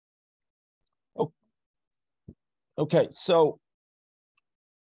Okay, so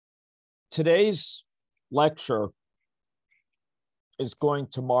today's lecture is going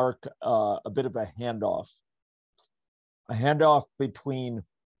to mark a bit of a handoff between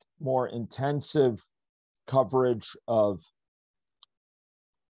more intensive coverage of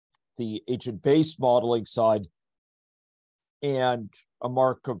the agent-based modeling side and a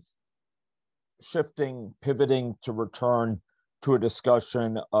mark of pivoting to return to a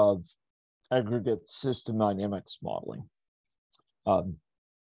discussion of aggregate system dynamics modeling, where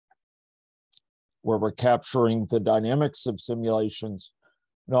we're capturing the dynamics of simulations,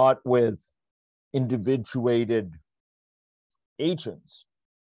 not with individuated agents,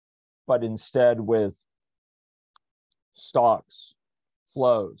 but instead with stocks,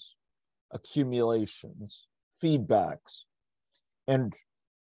 flows, accumulations, feedbacks. And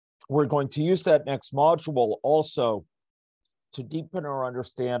we're going to use that next module also to deepen our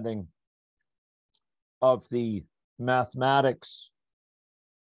understanding of the mathematics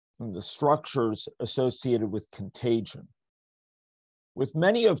and the structures associated with contagion, with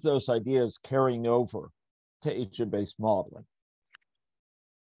many of those ideas carrying over to agent-based modeling.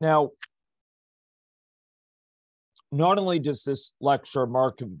 Now, not only does this lecture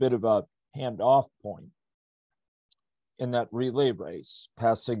mark a bit of a handoff point in that relay race,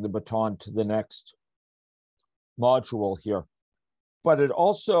 passing the baton to the next module here, but it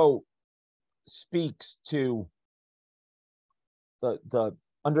also speaks to the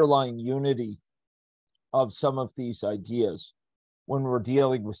underlying unity of some of these ideas when we're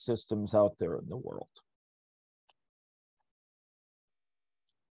dealing with systems out there in the world.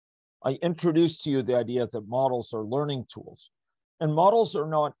 I introduced to you the idea that models are learning tools, and models are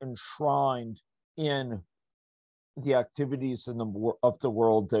not enshrined in the activities of the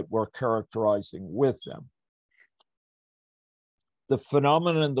world that we're characterizing with them. The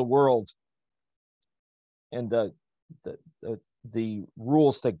phenomena in the world and the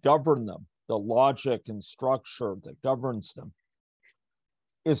rules that govern them, the logic and structure that governs them,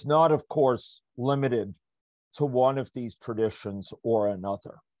 is not, of course, limited to one of these traditions or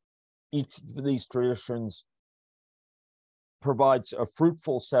another. Each of these traditions provides a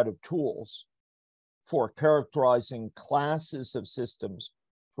fruitful set of tools for characterizing classes of systems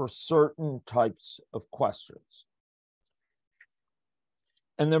for certain types of questions.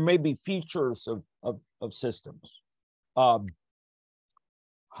 And there may be features of systems,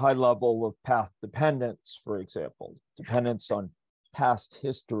 high level of path dependence, for example, dependence on past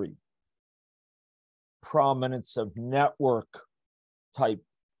history, prominence of network type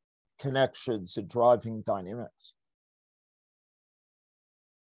connections and driving dynamics,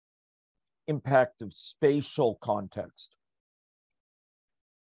 impact of spatial context,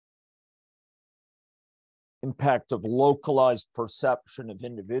 impact of localized perception of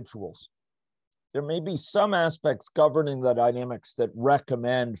individuals. There may be some aspects governing the dynamics that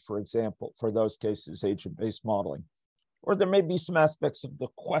recommend, for example, for those cases, agent-based modeling, or there may be some aspects of the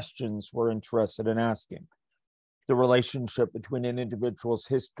questions we're interested in asking. The relationship between an individual's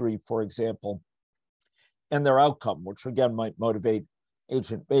history, for example, and their outcome, which again might motivate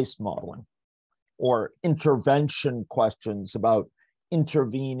agent-based modeling, or intervention questions about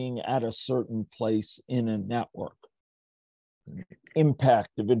intervening at a certain place in a network,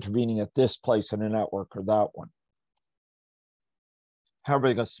 impact of intervening at this place in a network or that one.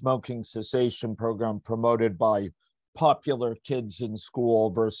 Having a smoking cessation program promoted by popular kids in school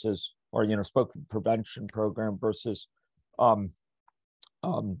versus, or smoking prevention program versus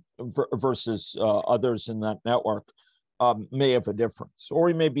others in that network may have a difference. Or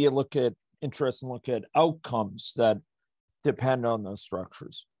we may be interested in looking at outcomes that depend on those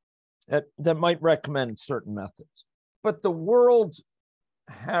structures that might recommend certain methods. But the world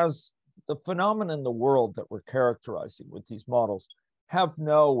has, the phenomena in the world that we're characterizing with these models have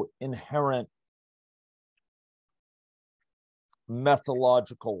no inherent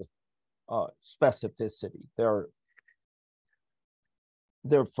methodological specificity. They're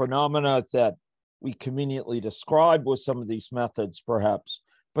phenomena that we conveniently describe with some of these methods, perhaps,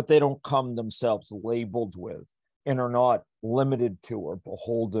 but they don't come themselves labeled with and are not limited to or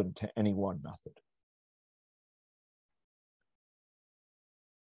beholden to any one method.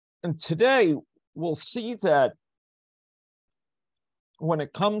 And today, we'll see that when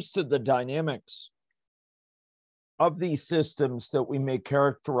it comes to the dynamics of these systems that we may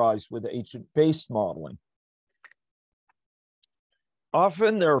characterize with agent-based modeling,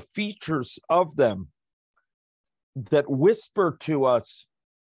 often there are features of them that whisper to us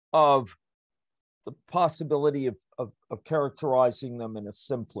of the possibility of characterizing them in a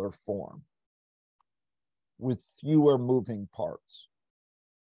simpler form with fewer moving parts.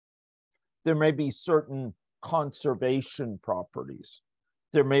 There may be certain conservation properties.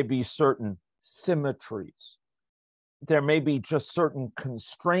 There may be certain symmetries. There may be just certain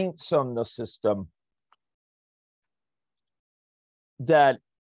constraints on the system that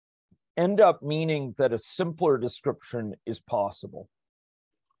end up meaning that a simpler description is possible,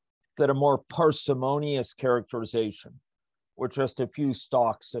 that a more parsimonious characterization, with just a few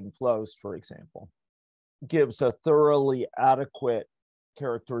stocks and flows, for example, gives a thoroughly adequate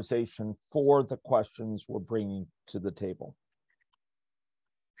characterization for the questions we're bringing to the table.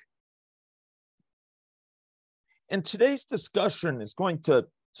 And today's discussion is going to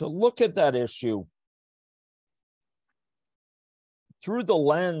look at that issue through the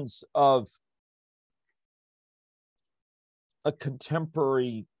lens of a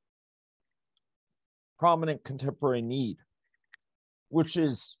prominent contemporary need, which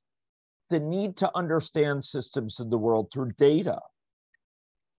is the need to understand systems in the world through data.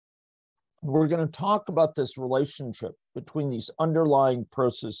 We're going to talk about this relationship between these underlying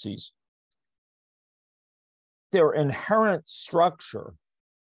processes, their inherent structure,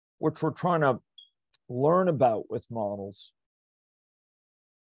 which we're trying to learn about with models,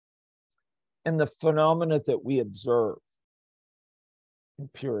 and the phenomena that we observe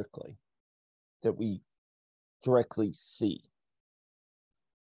empirically, that we directly see.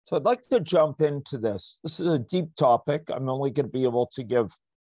 So I'd like to jump into this. This is a deep topic. I'm only going to be able to give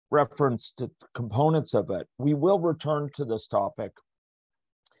reference to components of it. We will return to this topic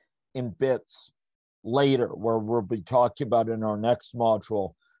in bits later, where we'll be talking about in our next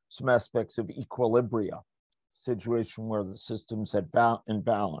module some aspects of equilibria, situation where the system's in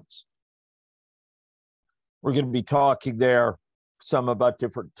balance. We're going to be talking there some about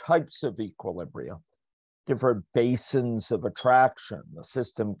different types of equilibria, different basins of attraction the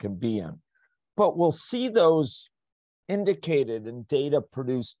system can be in. But we'll see those indicated in data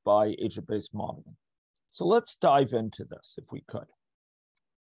produced by agent-based modeling. So let's dive into this if we could.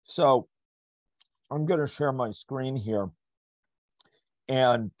 So I'm going to share my screen here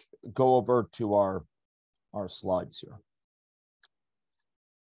and go over to our slides here.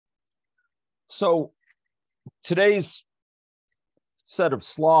 So today's set of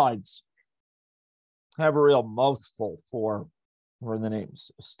slides have a real mouthful for the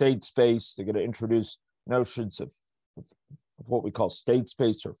names. State space, they're going to introduce notions of what we call state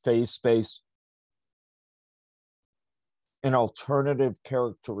space or phase space, an alternative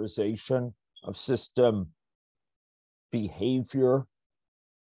characterization of system behavior,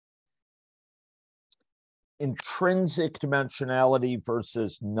 intrinsic dimensionality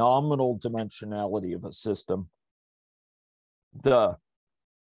versus nominal dimensionality of a system,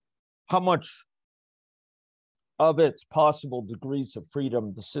 how much of its possible degrees of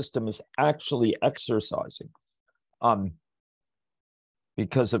freedom the system is actually exercising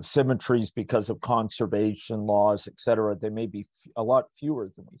because of symmetries, because of conservation laws, et cetera. They may be a lot fewer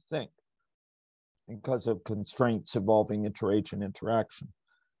than we think because of constraints involving interagent interaction.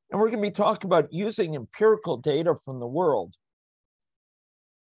 And we're going to be talking about using empirical data from the world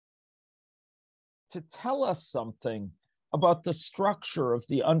to tell us something about the structure of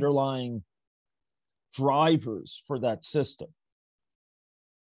the underlying drivers for that system.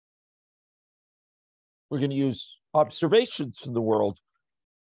 We're going to use observations from the world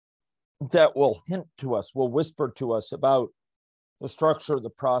that will hint to us, will whisper to us about the structure of the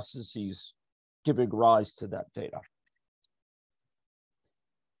processes giving rise to that data.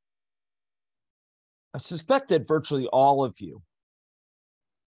 I suspect that virtually all of you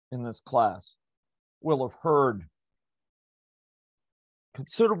in this class will have heard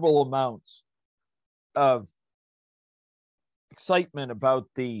considerable amounts of excitement about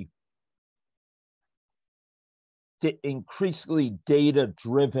the increasingly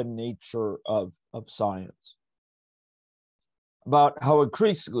data-driven nature of science, about how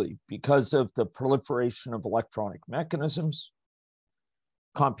increasingly, because of the proliferation of electronic mechanisms,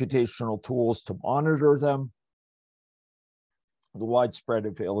 computational tools to monitor them, the widespread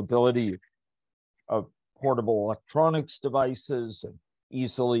availability of portable electronics devices and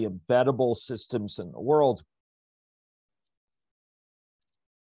easily embeddable systems in the world,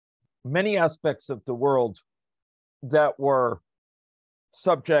 many aspects of the world that were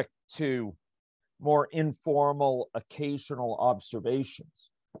subject to more informal, occasional observations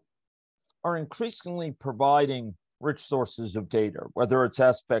are increasingly providing rich sources of data, whether it's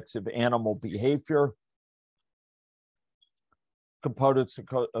aspects of animal behavior, components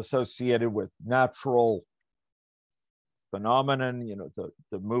associated with natural phenomenon,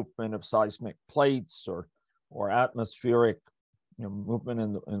 the movement of seismic plates or atmospheric movement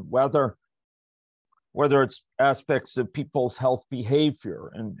in weather, whether it's aspects of people's health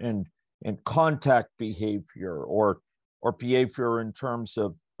behavior and and contact behavior, or behavior in terms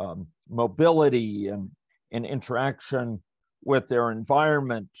of mobility and interaction with their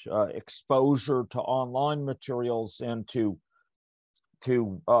environment, exposure to online materials and to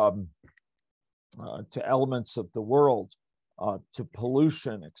elements of the world, to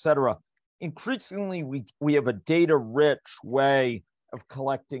pollution, etc. Increasingly, we have a data-rich way of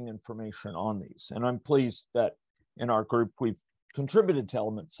collecting information on these. And I'm pleased that in our group, we've contributed to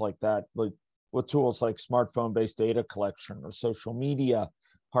elements like that with tools like smartphone-based data collection or social media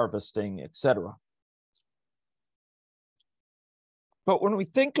harvesting, etc. But when we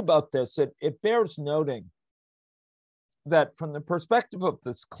think about this, it bears noting that from the perspective of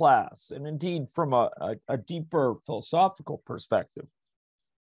this class, and indeed from a deeper philosophical perspective,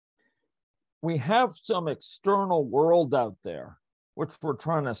 we have some external world out there which we're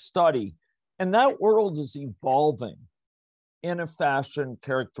trying to study, and that world is evolving in a fashion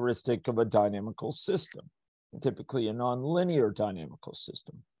characteristic of a dynamical system, typically a nonlinear dynamical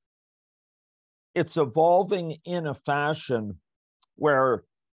system. It's evolving in a fashion where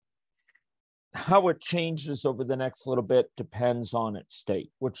how it changes over the next little bit depends on its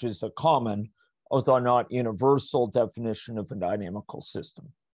state, which is a common, although not universal, definition of a dynamical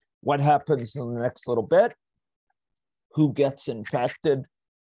system. What happens in the next little bit, who gets infected,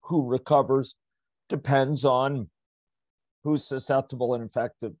 who recovers, depends on who's susceptible and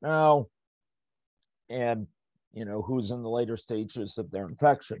infected now, and who's in the later stages of their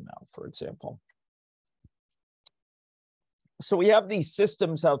infection now, for example. So we have these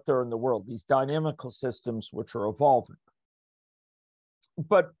systems out there in the world, these dynamical systems which are evolving.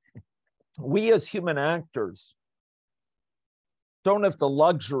 But we as human actors don't have the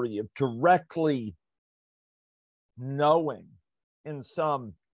luxury of directly knowing in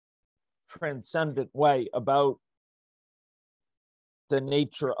some transcendent way about the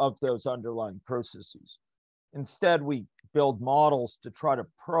nature of those underlying processes. Instead, we build models to try to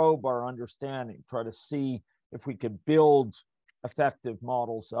probe our understanding, try to see if we could build effective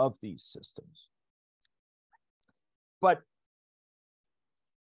models of these systems. But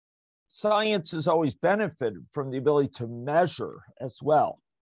science has always benefited from the ability to measure as well.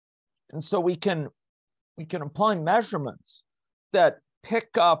 And so we can apply measurements that pick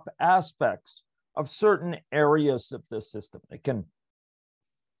up aspects of certain areas of the system.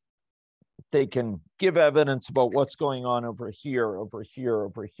 They can give evidence about what's going on over here, over here,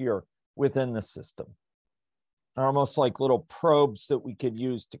 over here within the system. They're almost like little probes that we could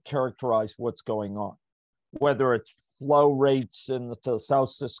use to characterize what's going on, whether it's flow rates in the South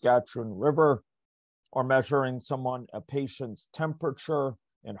Saskatchewan River, or measuring a patient's temperature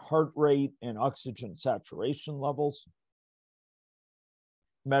and heart rate and oxygen saturation levels,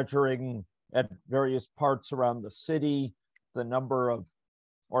 measuring at various parts around the city the number of,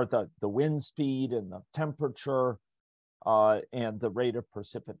 or the wind speed and the temperature and the rate of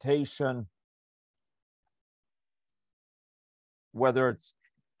precipitation, whether it's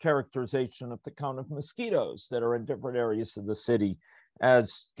characterization of the count of mosquitoes that are in different areas of the city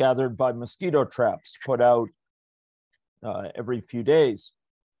as gathered by mosquito traps put out every few days.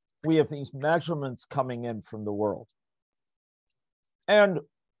 We have these measurements coming in from the world. And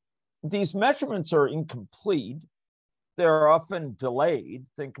these measurements are incomplete. They're often delayed.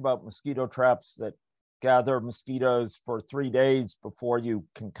 Think about mosquito traps that gather mosquitoes for 3 days before you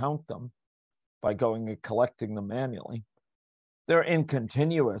can count them by going and collecting them manually. They're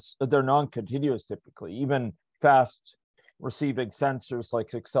they're non-continuous typically. Even fast receiving sensors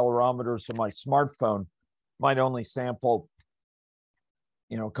like accelerometers on my smartphone might only sample,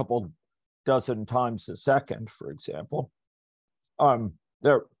 a couple dozen times a second, for example.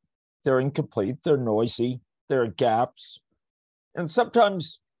 They're incomplete, they're noisy, there are gaps, and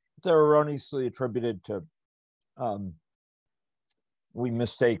sometimes they're erroneously attributed to, we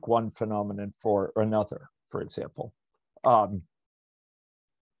mistake one phenomenon for another, for example.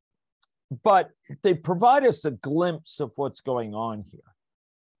 But they provide us a glimpse of what's going on here.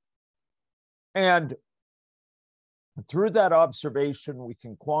 And through that observation, we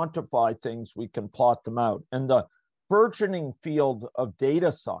can quantify things, we can plot them out. And the burgeoning field of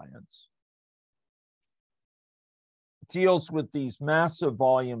data science deals with these massive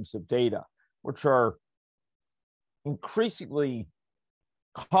volumes of data, which are increasingly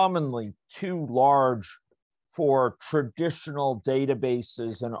commonly too large for traditional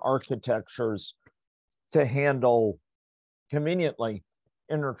databases and architectures to handle conveniently,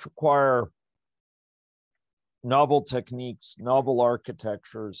 and require novel techniques, novel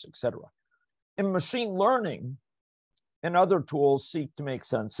architectures, etc. And machine learning and other tools seek to make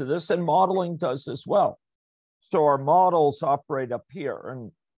sense of this, and modeling does as well. So our models operate up here,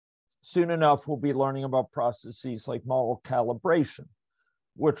 and soon enough, we'll be learning about processes like model calibration,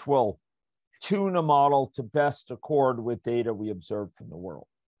 which will tune a model to best accord with data we observe from the world.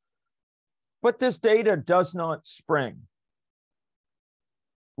 But this data does not spring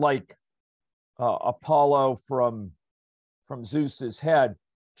like Apollo from Zeus's head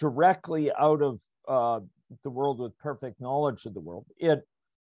directly out of the world with perfect knowledge of the world. It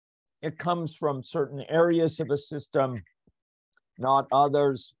comes from certain areas of a system, not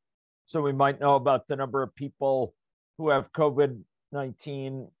others. So we might know about the number of people who have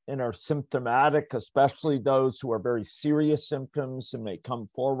COVID-19 and are symptomatic, especially those who are very serious symptoms and may come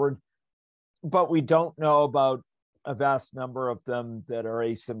forward. But we don't know about a vast number of them that are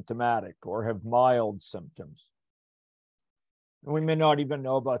asymptomatic or have mild symptoms. And we may not even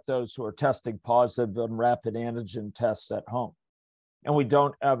know about those who are testing positive on rapid antigen tests at home. And we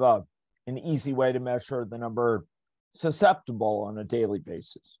don't have an easy way to measure the number susceptible on a daily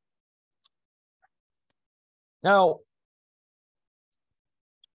basis. Now,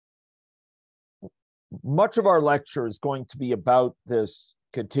 much of our lecture is going to be about this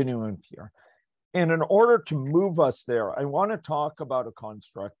continuum here. And in order to move us there, I want to talk about a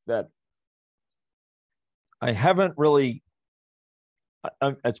construct that I haven't really,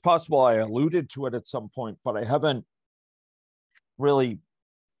 it's possible I alluded to it at some point, but I haven't really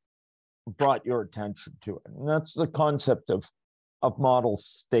brought your attention to it. And that's the concept of model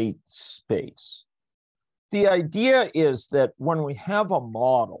state space. The idea is that when we have a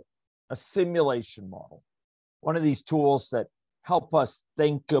model, a simulation model, one of these tools that help us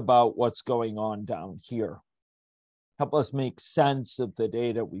think about what's going on down here, help us make sense of the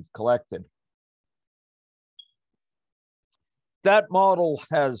data we've collected. That model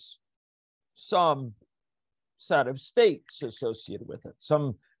has some set of states associated with it,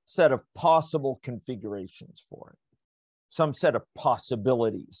 some set of possible configurations for it, some set of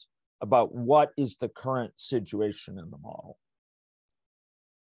possibilities about what is the current situation in the model.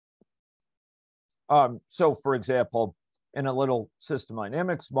 So for example, in a little system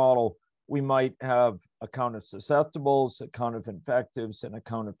dynamics model, we might have a count of susceptibles, a count of infectives, and a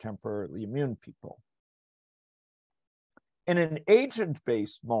count of temporarily immune people. In an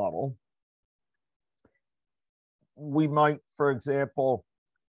agent-based model, we might, for example,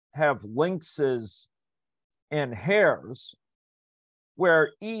 have lynxes and hares,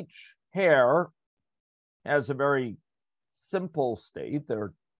 where each hare has a very simple state,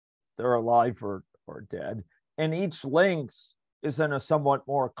 they're alive or dead, and each lynx is in a somewhat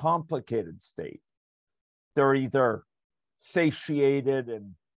more complicated state. They're either satiated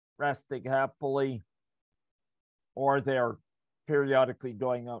and resting happily, or they're periodically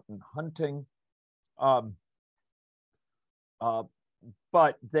going out and hunting.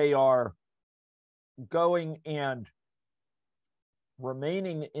 But they are going and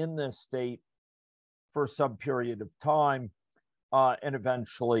remaining in this state for some period of time and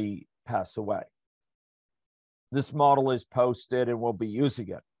eventually pass away. This model is posted and we'll be using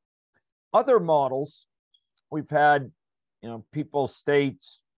it. Other models, we've had, people's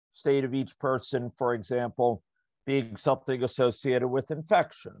states, state of each person, for example, being something associated with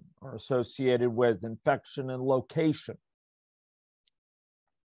infection or associated with infection and location.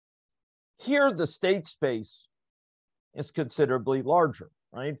 Here, the state space is considerably larger,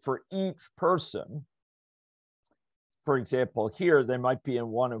 right? For each person, for example, here, they might be in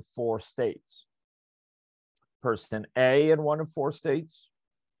one of 4 states. Person A in one of 4 states,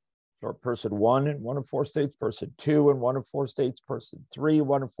 or person 1 in one of 4 states, person 2 in one of 4 states, person 3 in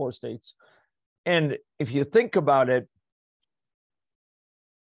one of 4 states. And if you think about it,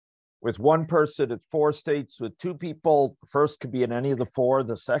 with one person, it's 4 states. With 2 people, the first could be in any of the 4,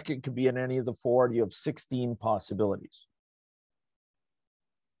 the second could be in any of the 4, and you have 16 possibilities,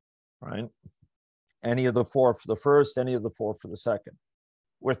 right? Any of the 4 for the first, any of the 4 for the second.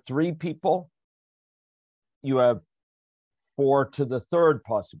 With 3 people, you have 4 to the 3rd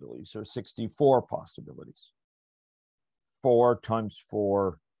possibilities, or 64 possibilities. 4 times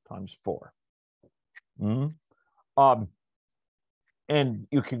 4 times 4. And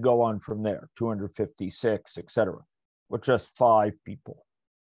you can go on from there, 256, etc., with just 5 people.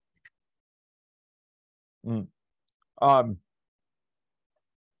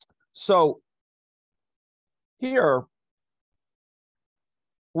 So here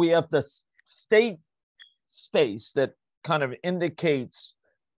we have this state space that kind of indicates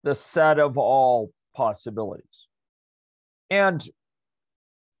the set of all possibilities. And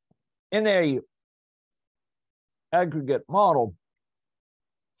in a aggregate model,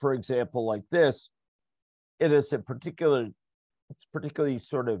 for example, like this, it is it's particularly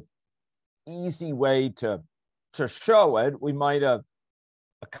sort of easy way to show it. We might have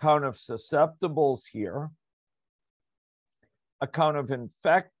a count of susceptibles here, a count of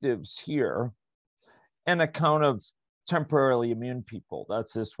infectives here, and a count of temporarily immune people.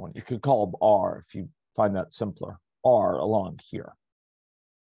 That's this one. You could call them R if you find that simpler, R along here.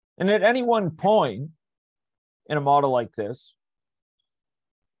 And at any one point in a model like this,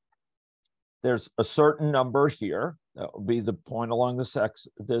 there's a certain number here. That would be the point along this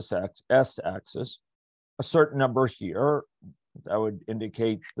S-axis. A certain number here. That would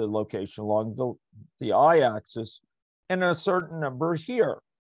indicate the location along the I-axis. And a certain number here,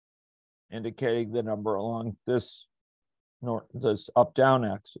 indicating the number along this up-down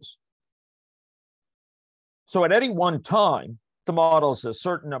axis. So at any one time, the model is a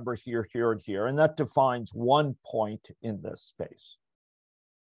certain number here, here, and here, and that defines one point in this space.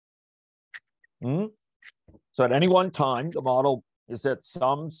 So at any one time, the model is at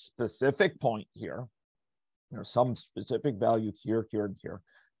some specific point here. There's some specific value here, here, and here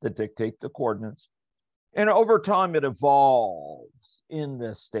that dictate the coordinates. And over time, it evolves in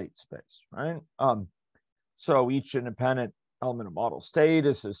this state space, right? So each independent element of model state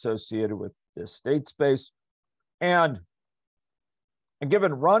is associated with this state space. And a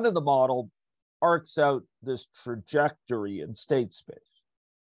given run of the model arcs out this trajectory in state space.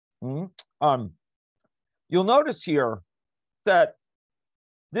 You'll notice here that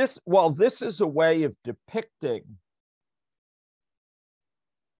while this is a way of depicting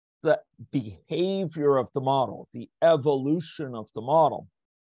the behavior of the model, the evolution of the model,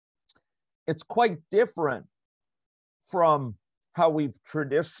 it's quite different from how we've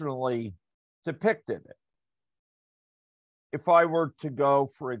traditionally depicted it. If I were to go,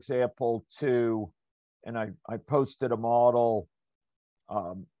 for example, and I posted a model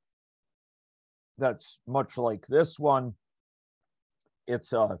that's much like this one.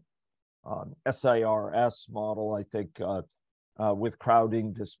 It's a SIRS model, I think, with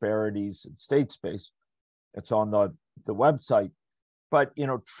crowding disparities in state space. It's on the website. But,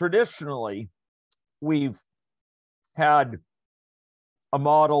 traditionally, we've had a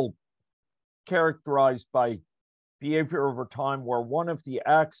model characterized by behavior over time where one of the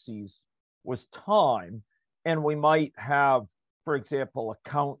axes was time, and we might have, for example, a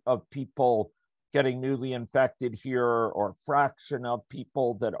count of people getting newly infected here, or a fraction of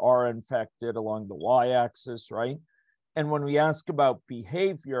people that are infected along the y-axis, right? And when we ask about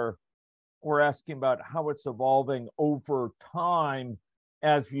behavior, we're asking about how it's evolving over time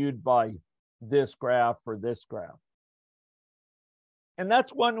as viewed by this graph or this graph. And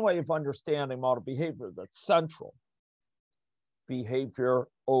that's one way of understanding model behavior that's central. Behavior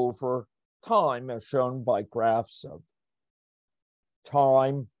over time, as shown by graphs of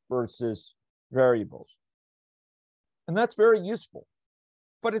time versus variables. And that's very useful.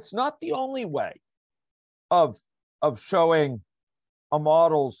 But it's not the only way of showing a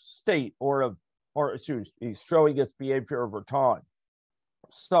model's state or showing its behavior over time,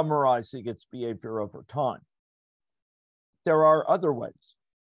 summarizing its behavior over time. There are other ways.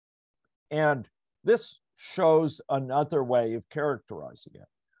 And this shows another way of characterizing it.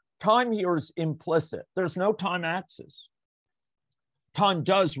 Time here is implicit. There's no time axis. Time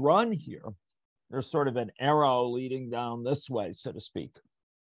does run here. There's sort of an arrow leading down this way, so to speak.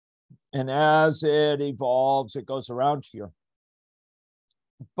 And as it evolves, it goes around here.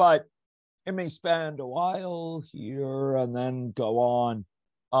 But it may spend a while here and then go on.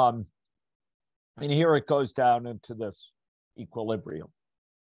 And here it goes down into this equilibrium.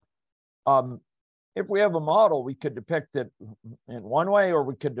 If we have a model, we could depict it in one way or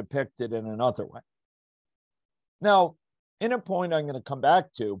we could depict it in another way. Now, in a point I'm going to come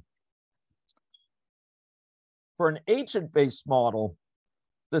back to, for an agent-based model,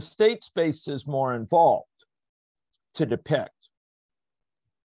 the state space is more involved to depict.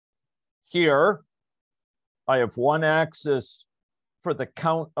 Here, I have one axis for the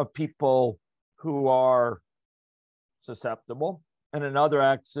count of people who are susceptible, and another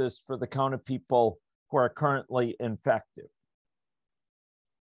axis for the count of people who are currently infected.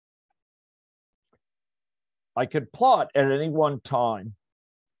 I could plot at any one time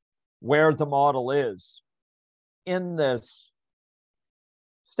where the model is in this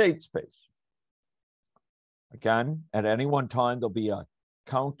state space. Again, at any one time, there'll be a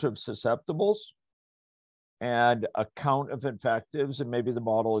count of susceptibles and a count of infectives, and maybe the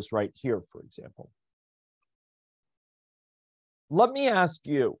model is right here, for example. Let me ask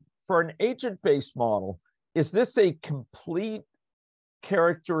you, for an agent-based model, is this a complete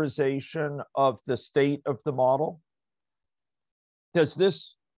characterization of the state of the model? Does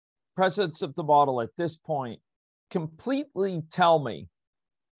this presence of the model at this point completely tell me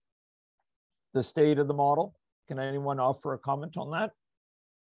the state of the model? Can anyone offer a comment on that?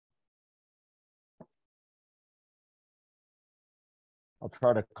 I'll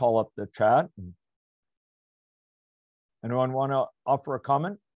try to call up the chat. Anyone want to offer a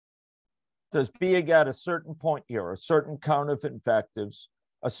comment? Does being at a certain point here, a certain count of infectives,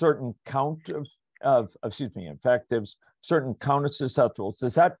 a certain count of infectives, certain count of susceptibles,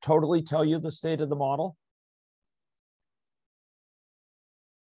 does that totally tell you the state of the model?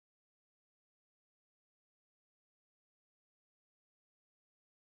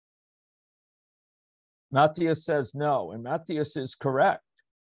 Matthias says no, and Matthias is correct.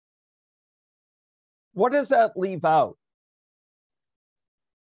 What does that leave out?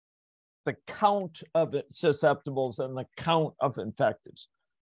 The count of susceptibles and the count of infectives.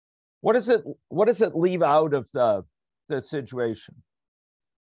 What does it leave out of the situation?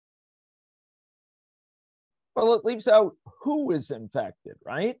 Well, it leaves out who is infected,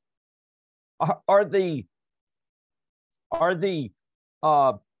 right? Are the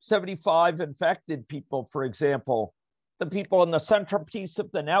 75 infected people, for example, the people in the centerpiece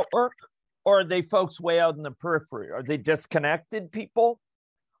of the network, or are they folks way out in the periphery? Are they disconnected people,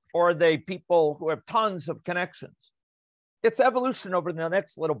 or are they people who have tons of connections? Its evolution over the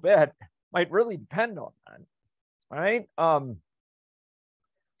next little bit might really depend on that, right?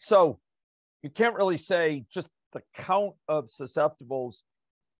 So you can't really say just the count of susceptibles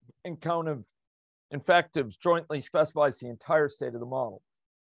and count of infectives jointly specifies the entire state of the model.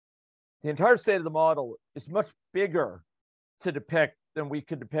 The entire state of the model is much bigger to depict than we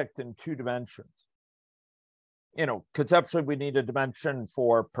could depict in 2 dimensions. You know, conceptually, we need a dimension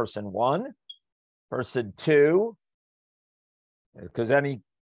for person 1, person 2, because any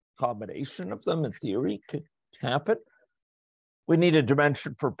combination of them in theory could happen. We need a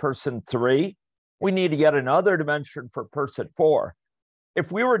dimension for person 3. We need yet another dimension for person 4.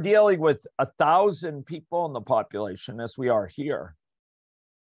 If we were dealing with 1,000 people in the population, as we are here,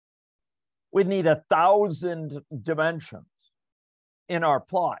 we'd need 1,000 dimensions in our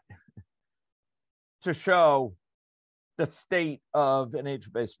plot to show the state of an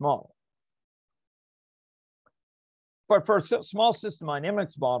agent-based model. But for a small system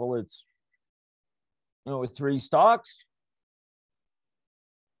dynamics model, it's, you know, with 3 stocks,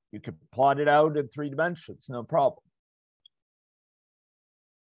 you could plot it out in 3 dimensions, no problem.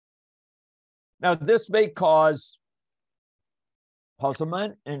 Now, this may cause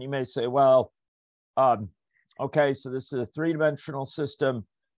puzzlement, and you may say, well, okay, so this is a 3-dimensional system.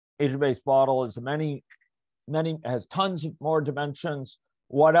 Agent-based model is has tons of more dimensions.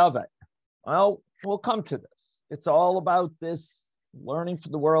 What of it? Well, we'll come to this. It's all about this learning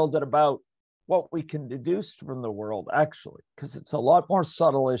from the world and about what we can deduce from the world, actually, because it's a lot more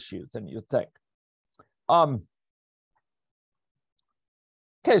subtle issue than you think.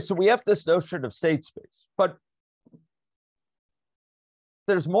 Okay, so we have this notion of state space, but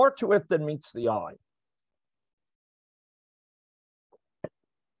there's more to it than meets the eye.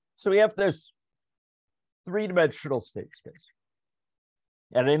 So we have this 3-dimensional state space.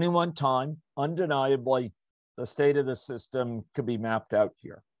 At any one time, undeniably, the state of the system could be mapped out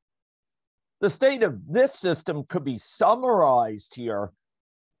here. The state of this system could be summarized here,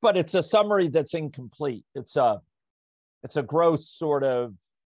 but it's a summary that's incomplete. It's a gross sort of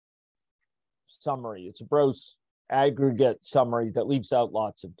summary. It's a gross aggregate summary that leaves out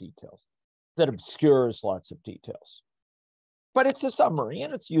lots of details, that obscures lots of details. But it's a summary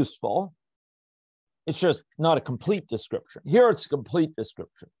and it's useful. It's just not a complete description. Here it's a complete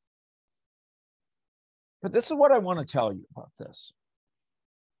description. But this is what I want to tell you about this.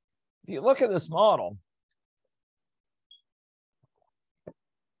 If you look at this model,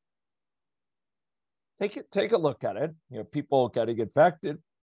 take a look at it. You know, people got to get infected.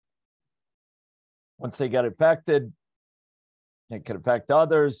 Once they get infected, they can infect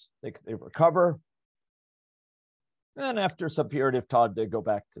others. They recover. And after some period of time, they go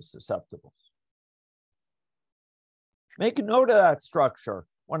back to susceptibles. Make a note of that structure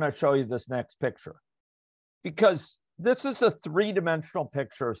when I show you this next picture, because this is a 3-dimensional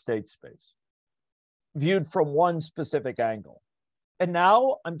picture of state space viewed from one specific angle. And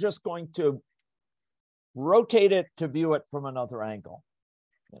now I'm just going to rotate it to view it from another angle.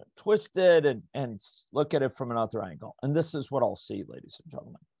 You know, twist it and look at it from another angle. And this is what I'll see, ladies and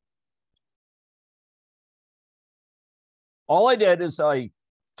gentlemen. All I did is I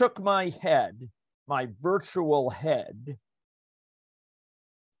took my head, my virtual head,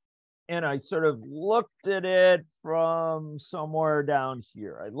 and I sort of looked at it from somewhere down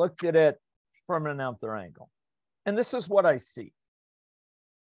here. I looked at it from another angle. And this is what I see.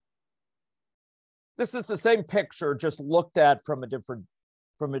 This is the same picture, just looked at from a different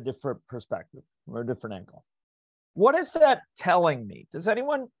perspective, from a different angle. What is that telling me? Does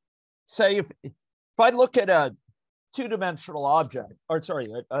anyone say, if I look at a two-dimensional object, or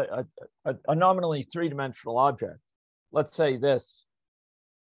sorry, a nominally three-dimensional object. Let's say this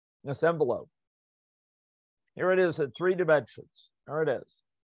envelope. Here it is at 3 dimensions. There it is.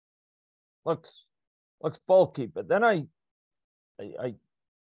 Looks bulky, but then I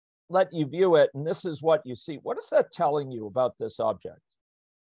let you view it, and this is what you see. What is that telling you about this object?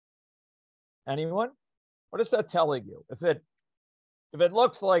 Anyone? What is that telling you? If it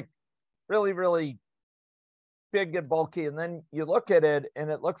looks like really, really big and bulky, and then you look at it and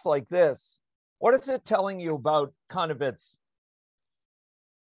it looks like this, what is it telling you about kind of its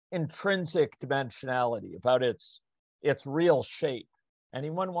intrinsic dimensionality, about its real shape?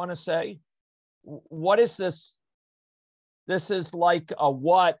 Anyone want to say? What is this? This is like a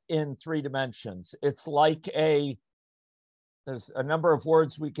what in 3 dimensions? It's like there's a number of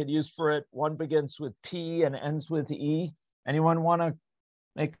words we could use for it. One begins with P and ends with E. Anyone want to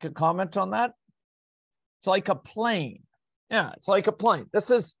make a comment on that? It's like a plane. Yeah, it's like a plane.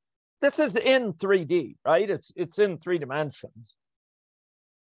 This is in 3D, right? It's in 3 dimensions.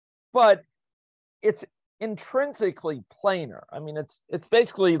 But it's intrinsically planar. I mean, it's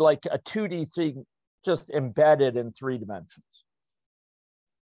basically like a 2D thing just embedded in 3 dimensions.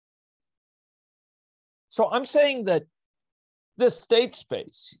 So I'm saying that this state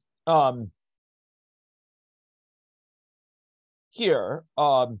space here,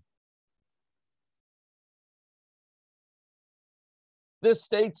 this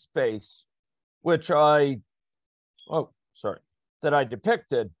state space, that I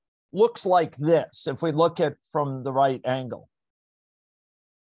depicted, looks like this if we look at from the right angle.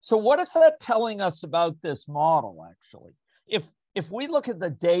 So what is that telling us about this model, actually? If we look at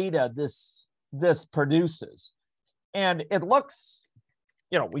the data this produces, and it looks,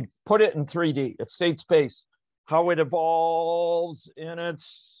 we put it in 3D, it's state space, how it evolves in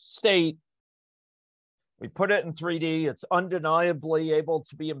its state. We put it in 3D, it's undeniably able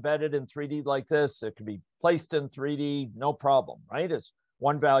to be embedded in 3D like this. It can be placed in 3D, no problem, right? It's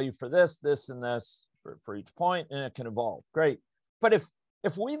one value for this, and this for each point, and it can evolve. Great. But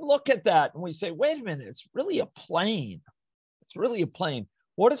if we look at that and we say, wait a minute, it's really a plane. It's really a plane.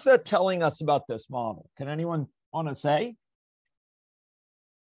 What is that telling us about this model? Can anyone want to say?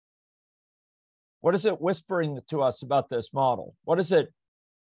 What is it whispering to us about this model? What is it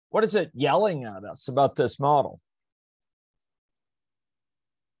yelling at us about this model?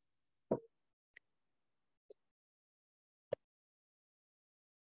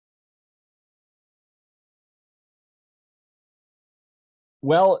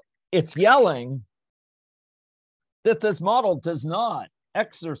 Well, it's yelling that this model does not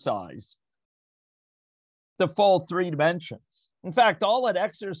exercise the full 3 dimensions. In fact, all it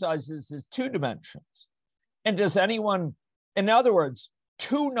exercises is 2 dimensions. And does anyone, in other words,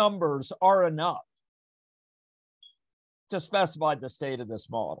 2 numbers are enough to specify the state of this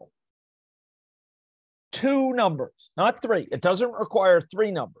model. 2 numbers, not 3. It doesn't require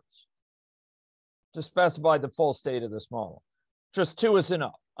 3 numbers to specify the full state of this model. Just 2 is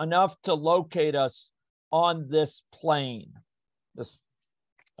enough to locate us on this plane. This,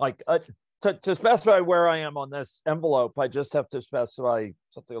 like, to specify where I am on this envelope, I just have to specify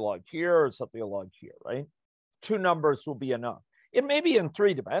something along here or something along here, right? 2 numbers will be enough. It may be in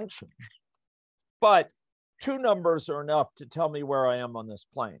 3 dimensions, but 2 numbers are enough to tell me where I am on this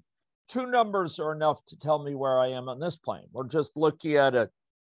plane. 2 numbers are enough to tell me where I am on this plane. We're just looking at a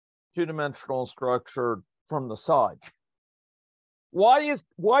 2-dimensional structure from the side. Why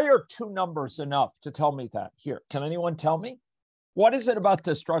are 2 numbers enough to tell me that? Here, can anyone tell me? What is it about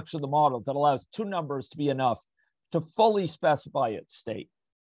the structure of the model that allows 2 numbers to be enough to fully specify its state?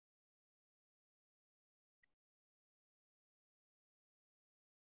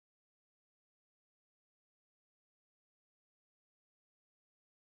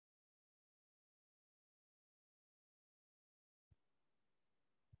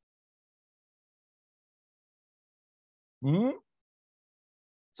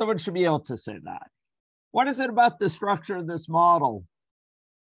 Someone should be able to say that. What is it about the structure of this model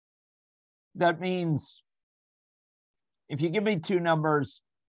that means if you give me 2 numbers,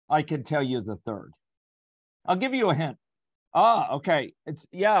 I can tell you the third? I'll give you a hint. Okay. It's,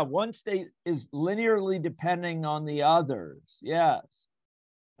 yeah, one state is linearly depending on the others. Yes,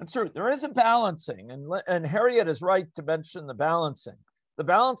 that's true. There is a balancing, and Harriet is right to mention the balancing. The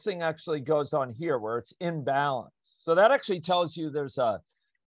balancing actually goes on here where it's in balance. So that actually tells you there's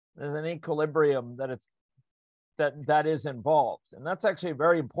an equilibrium that is involved. And that's actually a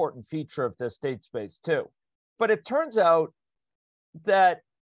very important feature of this state space too. But it turns out that,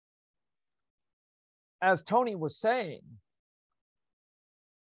 as Tony was saying,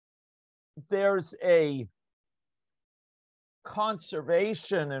 there's a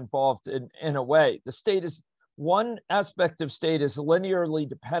conservation involved in a way. The state is, one aspect of state is linearly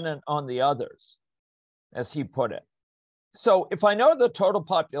dependent on the others, as he put it. So if I know the total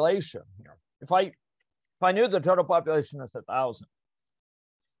population here, if I knew the total population is 1,000,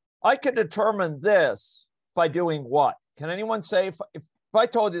 I could determine this by doing what? Can anyone say, if I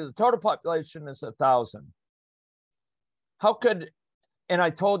told you the total population is 1,000, how could, and I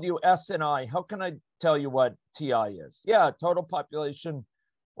told you S and I, how can I tell you what TI is? Yeah, total population.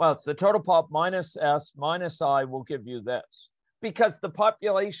 Well, it's the total pop minus S minus I will give you this, because the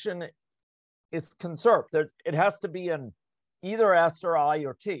population is conserved. It has to be in either S or I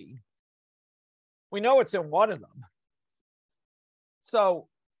or T. We know it's in one of them. So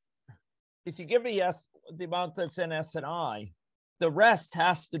if you give me S, the amount that's in S and I, the rest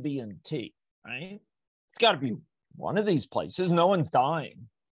has to be in T, right? It's got to be one of these places. No one's dying.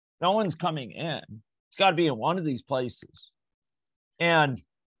 No one's coming in. It's got to be in one of these places. And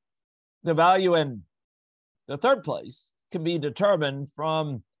the value in the third place can be determined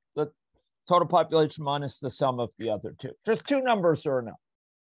from the total population minus the sum of the other two. Just two numbers are enough.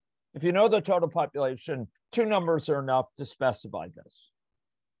 If you know the total population, two numbers are enough to specify this.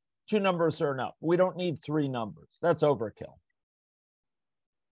 Two numbers are enough. We don't need three numbers. That's overkill.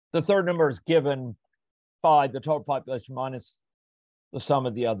 The third number is given by the total population minus the sum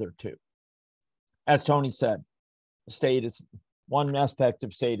of the other two. As Tony said, the state is, one aspect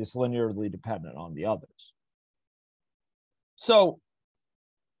of state is linearly dependent on the others. So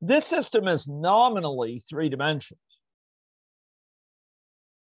this system is nominally three dimensions,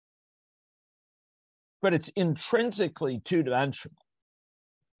 but it's intrinsically two-dimensional.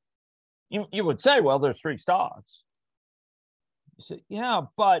 You would say, well, there's three stocks. You say, yeah,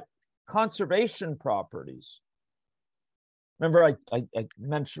 but conservation properties. Remember, I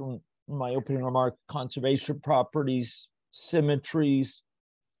mentioned in my opening remark, conservation properties, symmetries,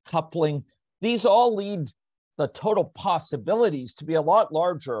 coupling. These all lead the total possibilities to be a lot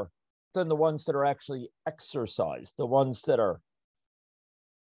larger than the ones that are actually exercised, the ones that are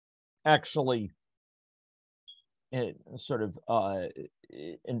actually in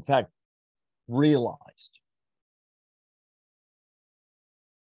fact, realized,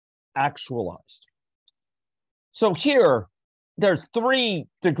 actualized. So here, there's 3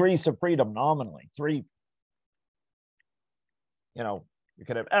 degrees of freedom nominally. 3, you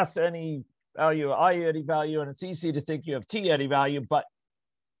could have S any value, I any value, and it's easy to think you have T any value, but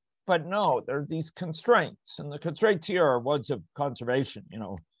no, there are these constraints, and the constraints here are ones of conservation.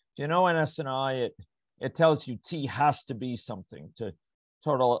 If you know in S and I, it tells you T has to be something to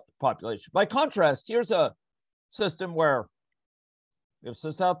total population. By contrast, here's a system where we have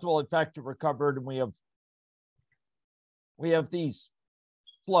susceptible effective recovered, and we have these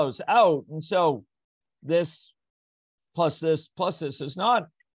flows out. And so this plus this plus this is not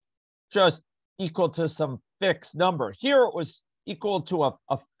just equal to some fixed number. Here it was equal to a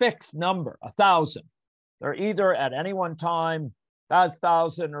fixed number, 1,000. They're either at any one time, that's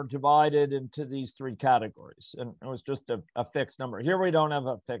 1,000, or divided into these 3 categories. And it was just a fixed number. Here we don't have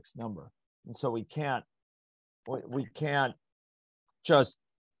a fixed number. And so we can't just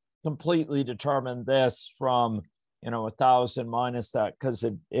completely determine this from 1,000 minus that, because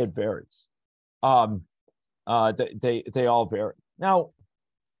it varies. They all vary. Now,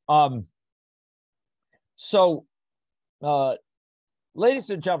 ladies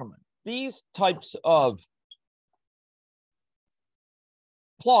and gentlemen, these types of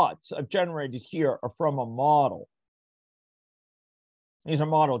plots I've generated here are from a model. These are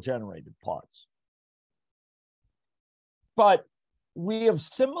model generated plots. But we have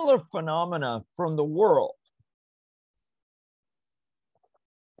similar phenomena from the world.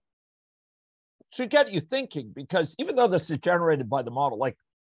 Should get you thinking, because even though this is generated by the model, like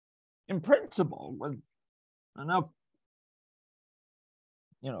in principle, with enough,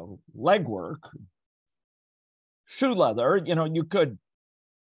 legwork, shoe leather, you could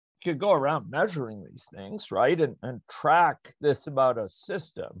go around measuring these things, right? And track this about a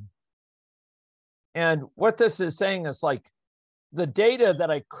system. And what this is saying is, like, the data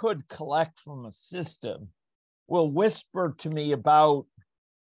that I could collect from a system will whisper to me about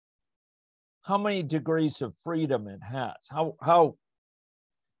how many degrees of freedom it has, how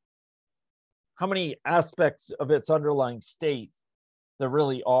many aspects of its underlying state there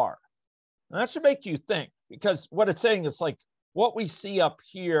really are. And that should make you think, because what it's saying is, like, what we see up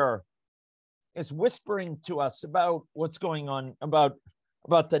here is whispering to us about what's going on, about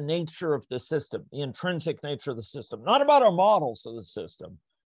the nature of the system, the intrinsic nature of the system, not about our models of the system,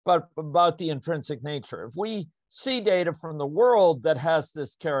 but about the intrinsic nature. If we see data from the world that has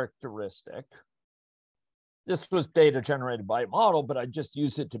this characteristic, this was data generated by a model, but I just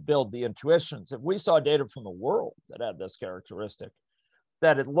use it to build the intuitions. If we saw data from the world that had this characteristic,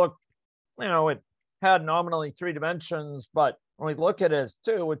 that it looked, it had nominally 3 dimensions, but when we look at it as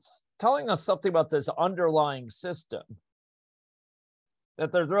 2, it's telling us something about this underlying system,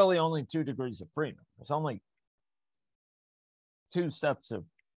 that there's really only 2 degrees of freedom. There's only 2 sets of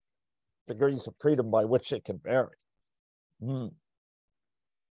degrees of freedom by which it can vary.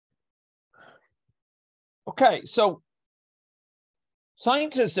 Okay, so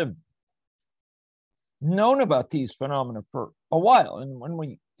scientists have known about these phenomena for a while. And when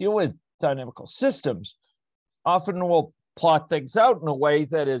we deal with dynamical systems, often we'll plot things out in a way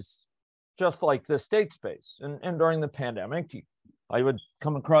that is just like the state space. And during the pandemic, I would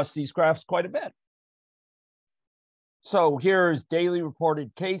come across these graphs quite a bit. So here's daily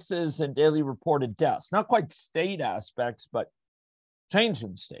reported cases and daily reported deaths. Not quite state aspects, but change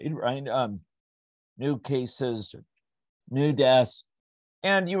in state, right? New cases, new deaths.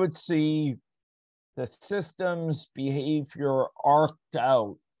 And you would see the system's behavior arced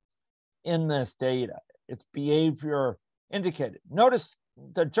out in this data. Its behavior indicated. Notice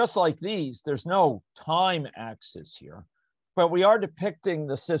that just like these, there's no time axis here, but we are depicting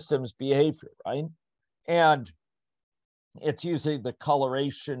the system's behavior, right? And it's using the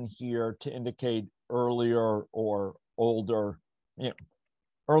coloration here to indicate earlier or older,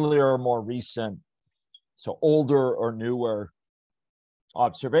 earlier or more recent, so older or newer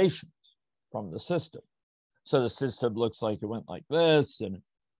observations from the system. So the system looks like it went like this, and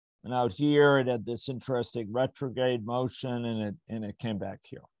out here it had this interesting retrograde motion, and it came back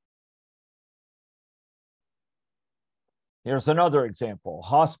here. Here's another example: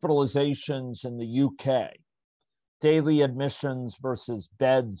 hospitalizations in the UK, daily admissions versus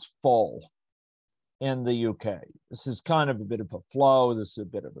beds full in the UK. This is kind of a bit of a flow. This is a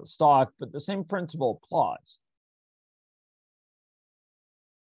bit of a stock, but the same principle applies.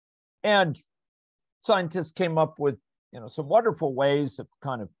 And scientists came up with, some wonderful ways of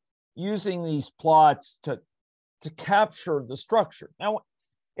kind of using these plots to capture the structure. Now,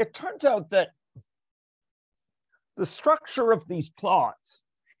 it turns out that the structure of these plots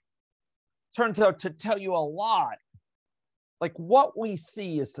turns out to tell you a lot. Like what we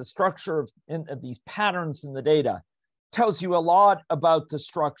see is the structure of these patterns in the data tells you a lot about the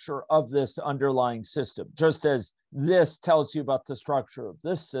structure of this underlying system, just as this tells you about the structure of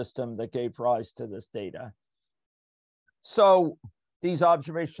this system that gave rise to this data. So these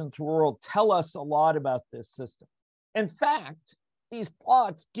observations of the world tell us a lot about this system. In fact, these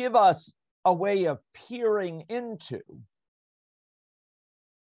plots give us a way of peering into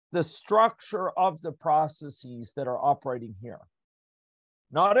the structure of the processes that are operating here.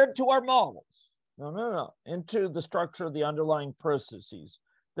 Not into our models, no, into the structure of the underlying processes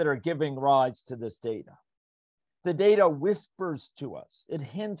that are giving rise to this data. The data whispers to us, it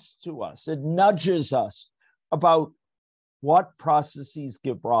hints to us, it nudges us about what processes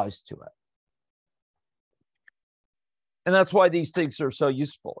give rise to it. And that's why these things are so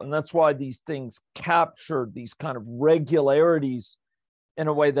useful. And that's why these things capture these kind of regularities in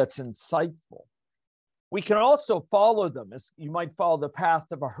a way that's insightful. We can also follow them, as you might follow the path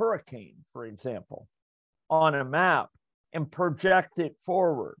of a hurricane, for example, on a map and project it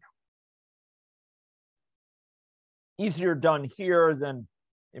forward. Easier done here than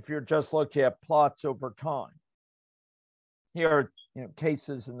if you're just looking at plots over time. Here are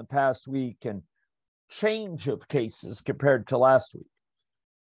cases in the past week and change of cases compared to last week.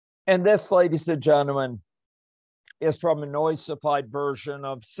 And this, ladies and gentlemen, is from a noise-supplied version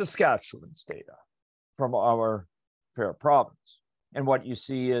of Saskatchewan's data from our fair province. And what you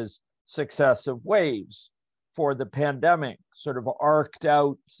see is successive waves for the pandemic sort of arced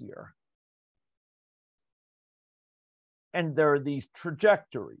out here. And there are these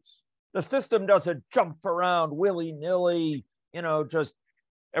trajectories. The system doesn't jump around willy-nilly, just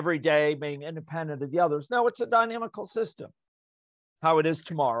every day being independent of the others. No, it's a dynamical system. How it is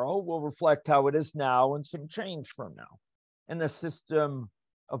tomorrow will reflect how it is now and some change from now. And the system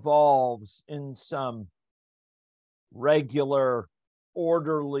evolves in some regular,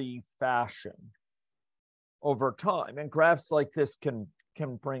 orderly fashion over time. And graphs like this can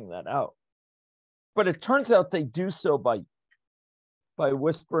bring that out. But it turns out they do so by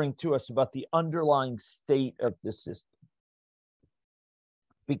whispering to us about the underlying state of the system.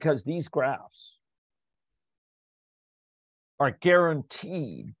 Because these graphs are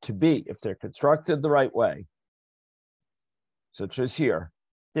guaranteed to be, if they're constructed the right way, such as here,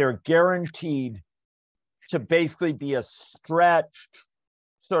 they're guaranteed to basically be a stretched,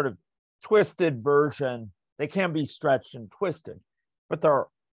 sort of twisted version. They can be stretched and twisted, but they're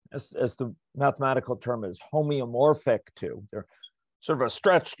as the mathematical term is, homeomorphic to. They're sort of a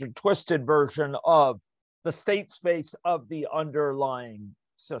stretched and twisted version of the state space of the underlying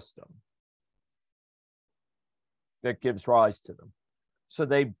system that gives rise to them. So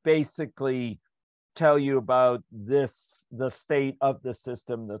they basically tell you about the state of the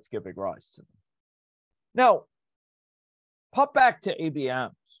system that's giving rise to them. Now, pop back to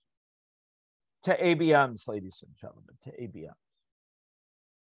ABMs. To ABMs, ladies and gentlemen, to ABMs.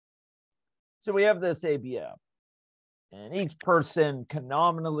 So we have this ABM, and each person can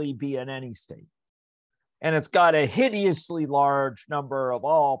nominally be in any state. And it's got a hideously large number of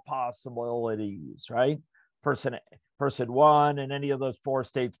all possibilities, right? Person one in any of those four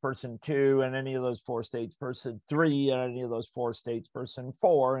states, person two in any of those four states, person three in any of those four states, person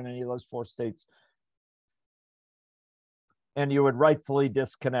four in any of those four states. And you would rightfully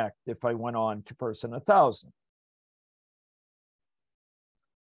disconnect if I went on to person 1,000.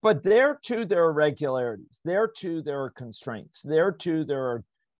 But there too, there are regularities. There too, there are constraints. There too, there are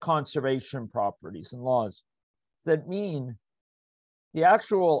conservation properties and laws that mean the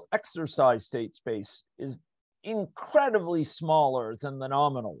actual exercise state space is incredibly smaller than the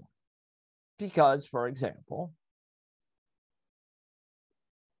nominal one. Because, for example,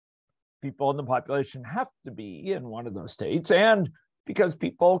 people in the population have to be in one of those states, and because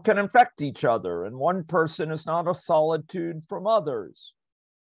people can infect each other, and one person is not a solitude from others.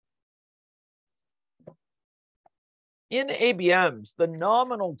 In ABMs, the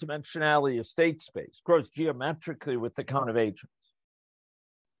nominal dimensionality of state space grows geometrically with the count of agents.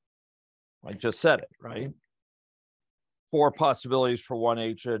 I just said it, right? 4 possibilities for one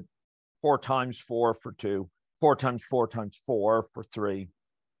agent, 4 times 4 for 2, 4 times 4 times 4 for 3,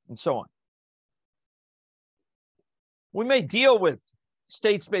 and so on. We may deal with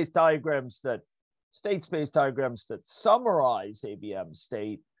state space diagrams that summarize ABM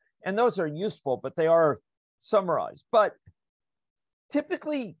state, and those are useful, but they are summarized. But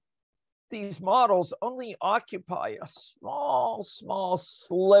typically, these models only occupy a small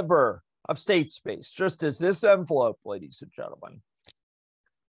sliver of state space, just as this envelope, ladies and gentlemen,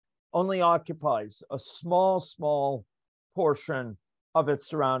 only occupies a small portion of its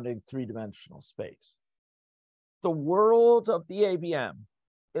surrounding 3-dimensional space. The world of the ABM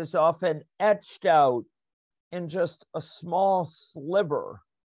is often etched out in just a small sliver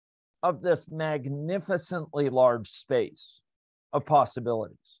of this magnificently large space of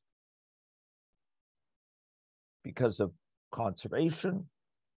possibilities because of conservation,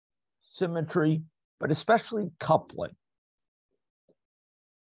 symmetry, but especially coupling.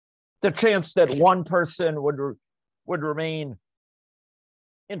 The chance that one person would remain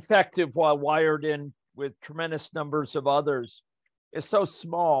infective while wired in with tremendous numbers of others is so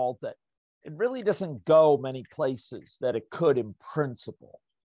small that it really doesn't go many places that it could in principle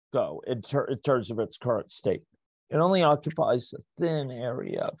go in terms of its current state. It only occupies a thin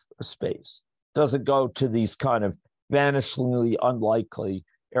area of space. It doesn't go to these kind of vanishingly unlikely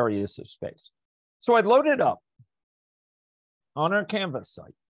areas of space. So I loaded up on our Canvas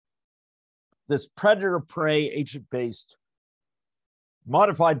site this predator-prey agent-based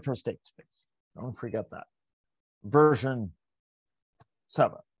modified for state space. Don't forget that. Version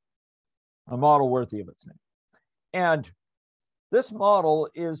 7, a model worthy of its name. And this model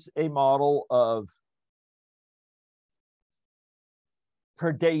is a model of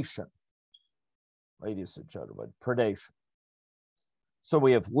predation, ladies and gentlemen, predation. So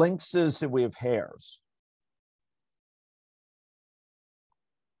we have lynxes and we have hares.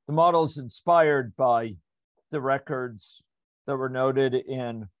 The model is inspired by the records that were noted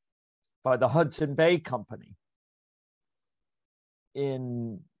by the Hudson Bay Company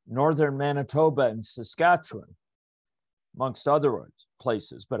in northern Manitoba and Saskatchewan, amongst other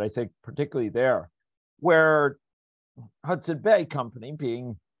places, but I think particularly there, where Hudson Bay Company,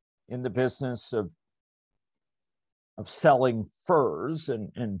 being in the business of selling furs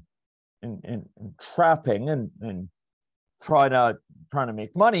and trapping and trying to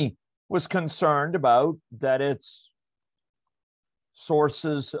make money, was concerned about that its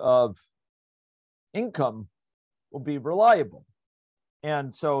sources of income will be reliable.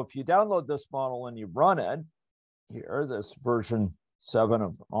 And so if you download this model and you run it here, this version 7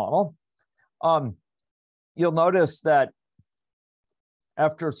 of the model, you'll notice that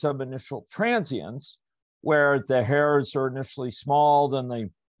after some initial transients where the hares are initially small, then they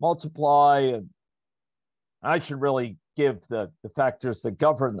multiply, and I should really give the factors that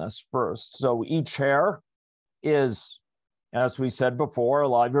govern this first. So each hare is, as we said before,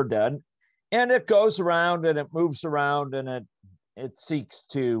 alive or dead, and it goes around and it moves around and it seeks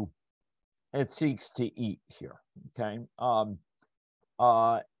to eat here. Okay,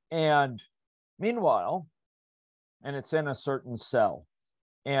 And meanwhile, and it's in a certain cell,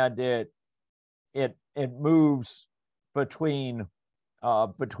 and it moves between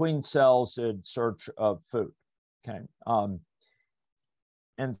cells in search of food. Okay.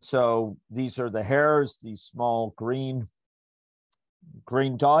 And so these are the hairs, these small green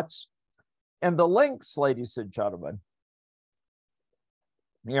dots. And the links, ladies and gentlemen,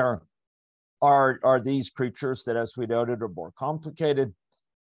 here are these creatures that, as we noted, are more complicated.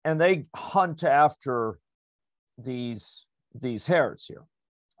 And they hunt after these hairs here.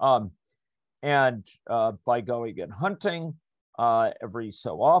 And by going and hunting every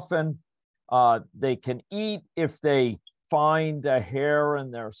so often, they can eat if they find a hair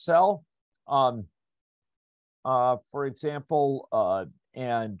in their cell, for example,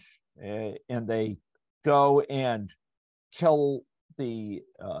 and they go and kill the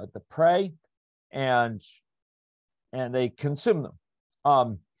prey, and they consume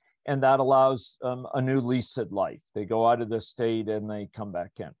them, and that allows a new lease at life. They go out of the state and they come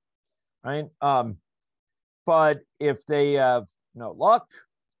back in, right? But if they have no luck,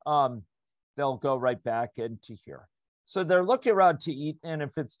 they'll go right back into here. So they're looking around to eat, and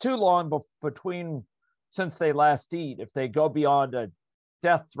if it's too long between since they last eat, if they go beyond a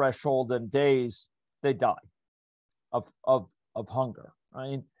death threshold in days, they die of hunger,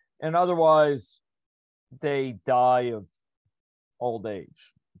 right? And otherwise, they die of old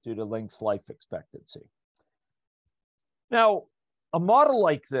age due to lynx life expectancy. Now, a model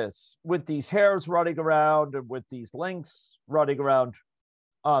like this, with these hares running around and with these lynx running around,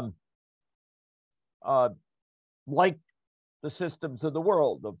 like the systems of the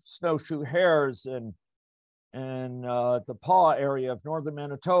world of snowshoe hares and the paw area of northern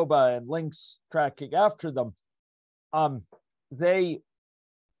Manitoba and lynx tracking after them, they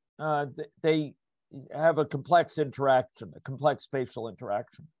have a complex interaction, a complex spatial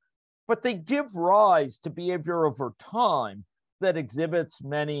interaction, but they give rise to behavior over time that exhibits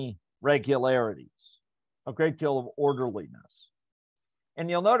many regularities, a great deal of orderliness. And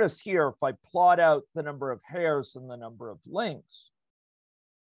you'll notice here, if I plot out the number of hares and the number of lynx,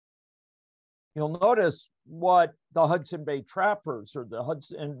 you'll notice what the Hudson Bay trappers or the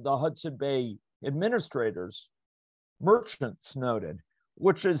Hudson Bay administrators, merchants noted,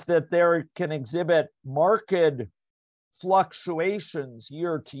 which is that there can exhibit marked fluctuations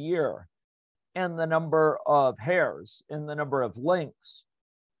year to year in the number of hares, in the number of lynx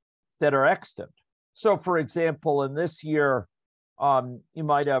that are extant. So for example, in this year, you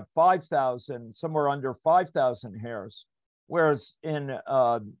might have 5,000, somewhere under 5,000 hares, whereas in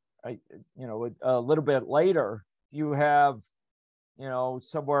a little bit later, you have,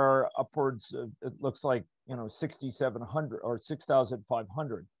 somewhere upwards of, it looks like, 6,700 or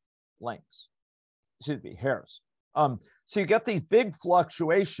 6,500 lynx, excuse me, hares. So you get these big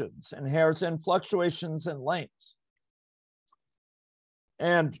fluctuations in hares and fluctuations in lynx.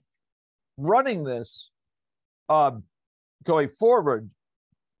 And running this, going forward,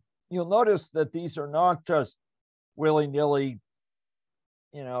 you'll notice that these are not just willy-nilly,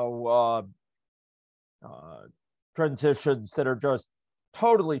 transitions that are just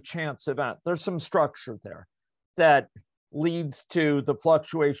totally chance event. There's some structure there that leads to the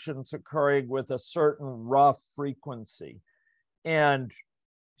fluctuations occurring with a certain rough frequency and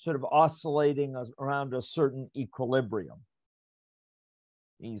sort of oscillating around a certain equilibrium.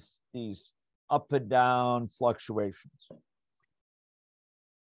 These up and down fluctuations.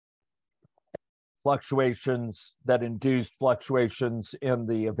 Fluctuations that induce fluctuations in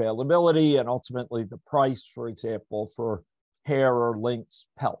the availability and ultimately the price, for example, for hare or lynx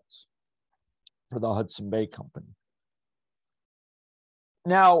pelts for the Hudson Bay Company.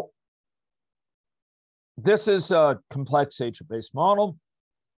 Now, this is a complex agent-based model.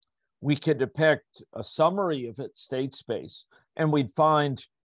 We could depict a summary of its state space, and we'd find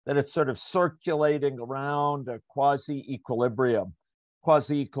that it's sort of circulating around a quasi-equilibrium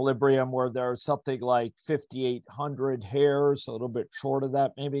where there's something like 5,800 hares, a little bit short of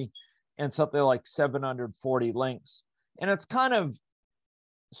that maybe, and something like 740 lynx. And it's kind of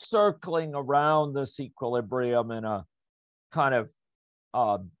circling around this equilibrium in a kind of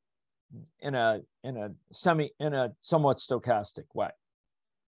in a somewhat stochastic way.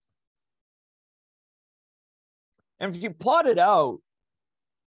 And if you plot it out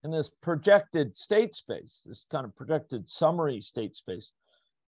in this projected state space, this kind of projected summary state space,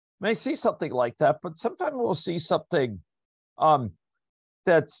 you may see something like that, but sometimes we'll see something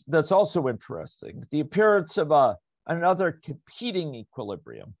that's also interesting. The appearance of another competing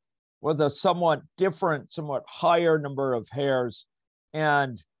equilibrium with a somewhat different, somewhat higher number of hares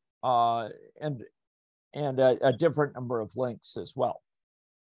and a different number of lynx as well.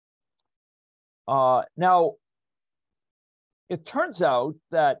 Now, it turns out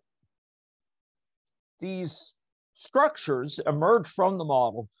that these structures emerge from the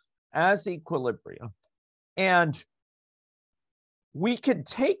model as equilibria, and we can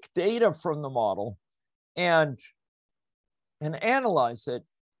take data from the model and analyze it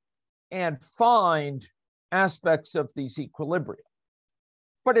and find aspects of these equilibria.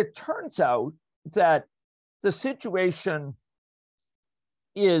 But it turns out that the situation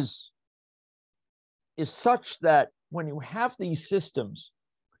is such that when you have these systems,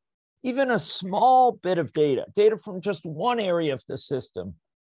 even a small bit of data from just one area of the system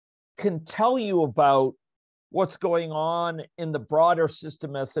can tell you about what's going on in the broader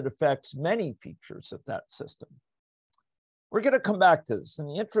system as it affects many features of that system. We're going to come back to this. In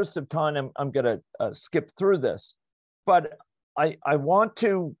the interest of time, I'm going to skip through this. But I want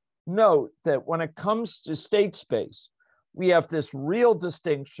to note that when it comes to state space, we have this real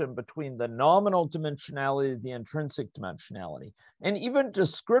distinction between the nominal dimensionality and the intrinsic dimensionality. And even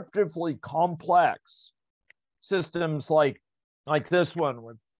descriptively complex systems like this one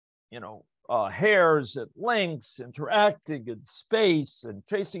with, hairs at lengths interacting in space and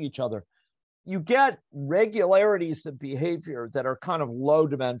chasing each other, you get regularities of behavior that are kind of low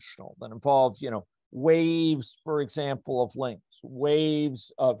dimensional, that involve, waves, for example, of lengths,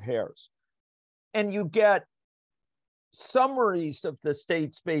 waves of hairs. And you get summaries of the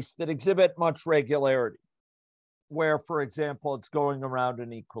state space that exhibit much regularity, where, for example, it's going around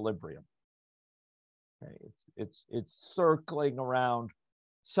an equilibrium. Okay, it's circling around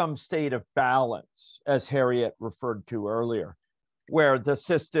some state of balance, as Harriet referred to earlier, where the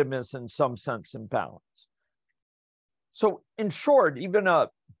system is in some sense in balance. So in short, even a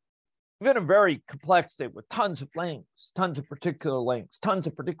very complex state with tons of lengths, tons of particular lengths, tons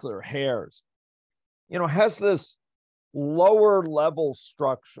of particular hairs, has this lower level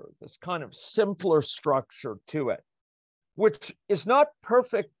structure, this kind of simpler structure to it, which is not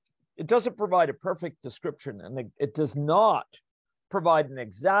perfect. It doesn't provide a perfect description, and it does not provide an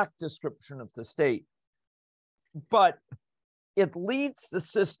exact description of the state, but it leads the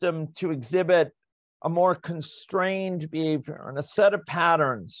system to exhibit a more constrained behavior and a set of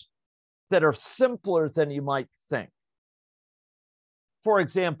patterns that are simpler than you might think. For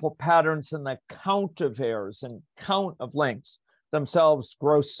example, patterns in the count of hairs and count of lengths, themselves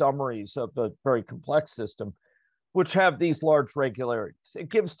gross summaries of a very complex system, which have these large regularities. It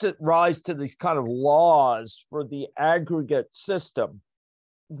gives rise to these kind of laws for the aggregate system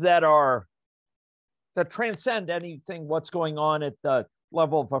that transcend anything what's going on at the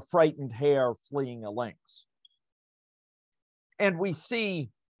level of a frightened hare fleeing a lynx. And we see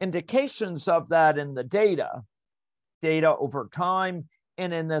indications of that in the data over time,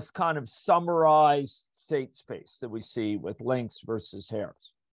 and in this kind of summarized state space that we see with lynx versus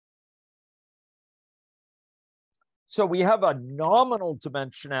hares. So we have a nominal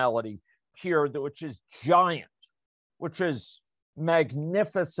dimensionality here, which is giant, which is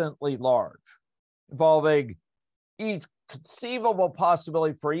magnificently large, involving each conceivable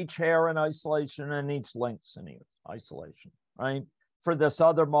possibility for each hair in isolation and each lynx in isolation, right? For this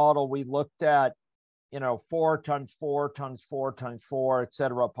other model, we looked at, 4 times 4 times 4 times 4, et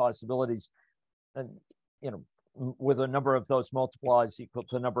cetera, possibilities. And, with a number of those multiplies equal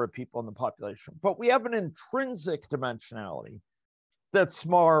to the number of people in the population. But we have an intrinsic dimensionality that's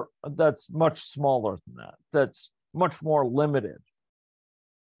much smaller than that, that's much more limited,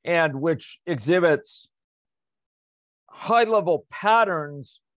 and which exhibits high-level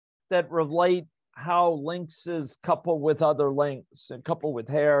patterns that relate how lynxes couple with other lynx and couple with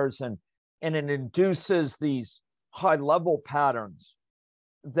hares, and it induces these high-level patterns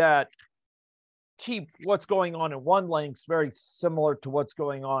that keep what's going on in one lynx very similar to what's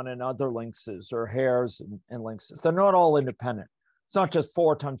going on in other lynxes or hares and lynxes. They're not all independent. It's not just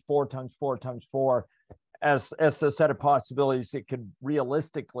 4 times 4 times 4 times 4 as the set of possibilities. It could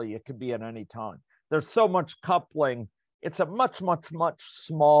be at any time. There's so much coupling. It's a much, much, much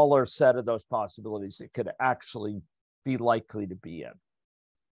smaller set of those possibilities it could actually be likely to be in.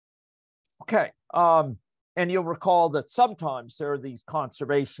 Okay. And you'll recall that sometimes there are these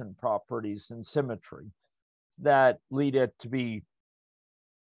conservation properties and symmetry that lead it to be,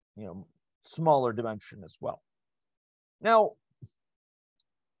 smaller dimension as well. Now,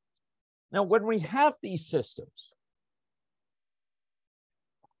 when we have these systems,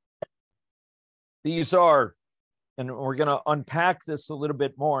 these are, and we're going to unpack this a little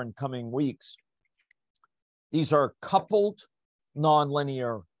bit more in coming weeks, these are coupled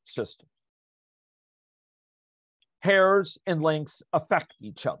nonlinear systems. Hares and lynx affect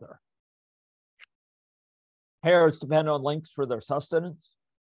each other. Hares depend on lynx for their sustenance.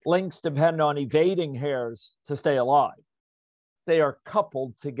 links depend on evading hairs to stay alive. They are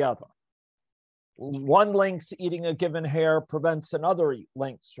coupled together. One lynx eating a given hair prevents another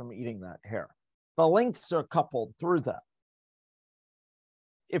lynx from eating that hair. The links are coupled through that.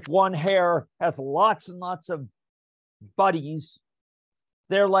 If one hare has lots and lots of buddies,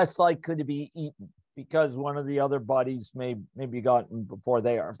 they're less likely to be eaten because one of the other buddies may be gotten before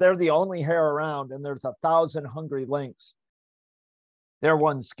they are. If they're the only hare around and there's 1,000 hungry lynx, they're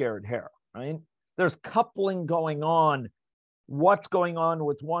one scared hare, right? There's coupling going on. What's going on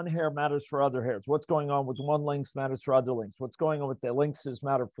with one hare matters for other hares. What's going on with one lynx matters for other lynx. What's going on with the lynxes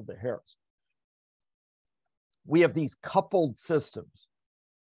matter for the hares. We have these coupled systems.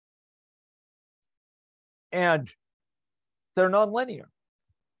 And they're nonlinear.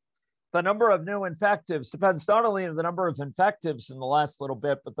 The number of new infectives depends not only on the number of infectives in the last little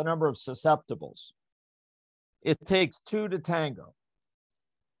bit, but the number of susceptibles. It takes two to tango.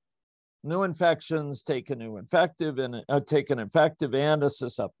 New infections take a new infective and take an infective and a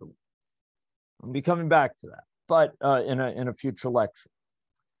susceptible. I'll be coming back to that, but in a future lecture.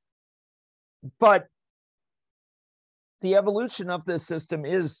 But the evolution of this system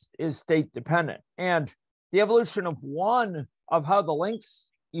is state dependent, and the evolution of how the lynx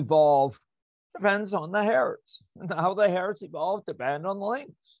evolve depends on the hares. And how the hares evolve depend on the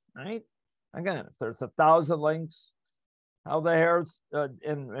lynx, right? Again, if there's 1,000 lynx, how the hares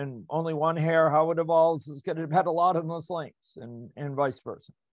and only one hare, how it evolves is going to depend a lot on those lynx and vice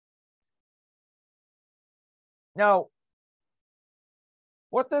versa. Now,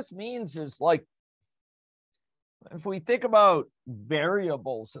 what this means is, like, if we think about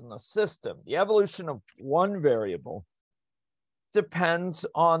variables in the system, the evolution of one variable depends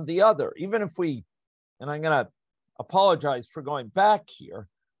on the other. Even if we, and I'm going to apologize for going back here,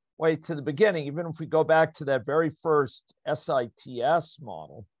 way to the beginning, even if we go back to that very first SITS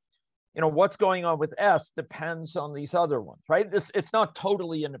model, what's going on with S depends on these other ones, right? It's not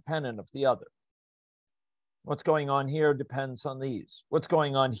totally independent of the other. What's going on here depends on these. What's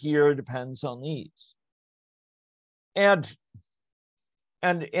going on here depends on these. And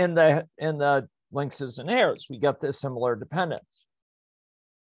in the lynxes and hares, we get this similar dependence.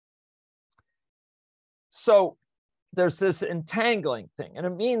 So there's this entangling thing, and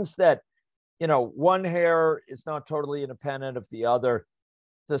it means that, one hare is not totally independent of the other.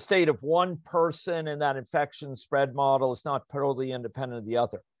 The state of one person in that infection spread model is not totally independent of the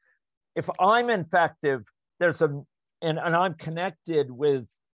other. If I'm infective, and I'm connected with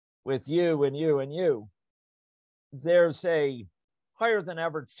you and you and you, there's a higher than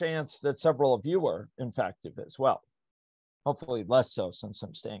average chance that several of you are infective as well. Hopefully less so since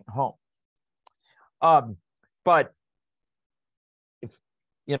I'm staying home. But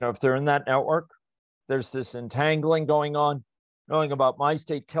if they're in that network, there's this entangling going on. Knowing about my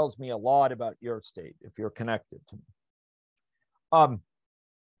state tells me a lot about your state if you're connected to me.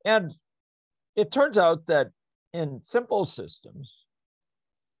 And it turns out that in simple systems,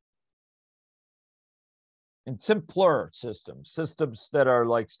 in simpler systems that are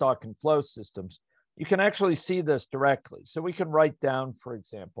like stock and flow systems, you can actually see this directly. So we can write down, for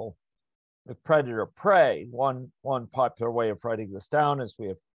example, with predator prey, one popular way of writing this down is we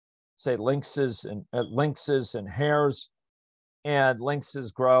have, say, lynxes and hares, and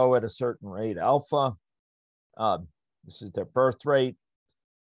lynxes grow at a certain rate alpha. This is their birth rate.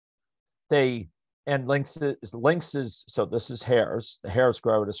 Lynxes, so this is hares. The hares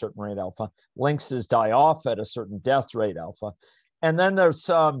grow at a certain rate alpha. Lynxes die off at a certain death rate alpha. And then there's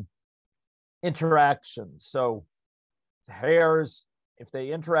some interactions. So hares, if they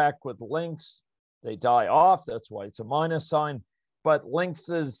interact with lynx, they die off. That's why it's a minus sign. But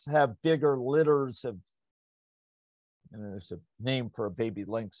lynxes have bigger litters of, and there's a name for a baby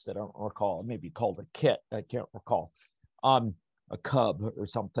lynx that I don't recall. It may be called a kit. I can't recall. A cub or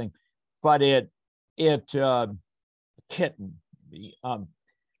something. But kitten.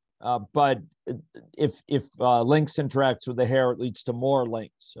 But if lynx interacts with the hare, it leads to more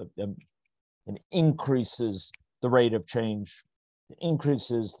lynx and increases the rate of change,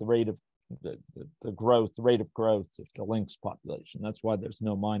 increases the rate of the growth, the rate of growth of the lynx population. That's why there's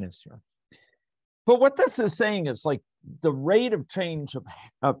no minus here. But what this is saying is, like, the rate of change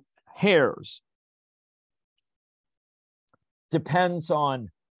of hares depends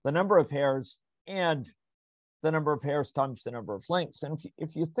on the number of hares and the number of hares times the number of lynx. And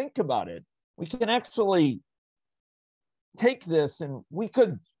if you think about it, we can actually take this and we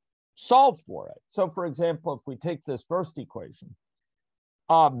could solve for it. So, for example, if we take this first equation,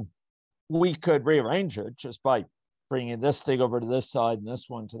 we could rearrange it just by bringing this thing over to this side and this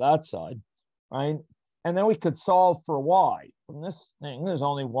one to that side, right? And then we could solve for y. From this thing, there's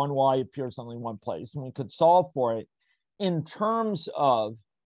only one y appears only one place, and we could solve for it in terms of,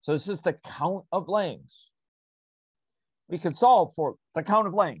 so this is the count of lengths. We could solve for the count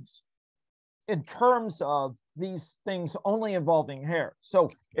of lengths in terms of these things only involving hair.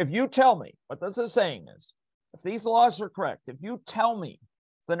 So if you tell me, what this is saying is, if these laws are correct, if you tell me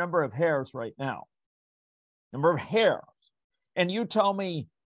the number of hairs right now, number of hairs, and you tell me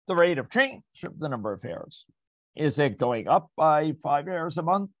the rate of change of the number of hairs, is it going up by 5 hairs a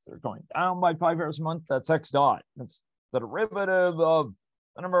month or going down by 5 hairs a month? That's x dot. That's the derivative of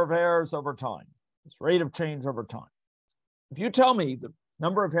the number of hairs over time. It's rate of change over time. If you tell me the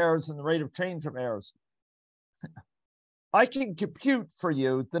number of hairs and the rate of change of hairs, I can compute for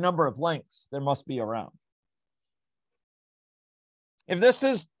you the number of lengths there must be around. If this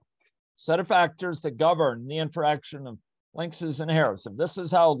is a set of factors that govern the interaction of lengths and hairs, if this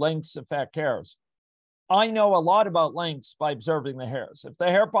is how lengths affect hairs, I know a lot about lengths by observing the hairs. If the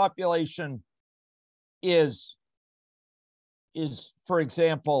hair population is for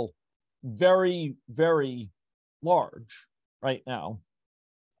example, very, very large right now,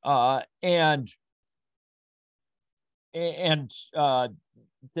 and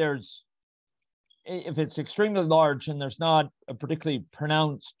there's, if it's extremely large and there's not a particularly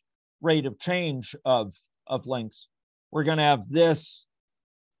pronounced rate of change of lengths, we're going to have this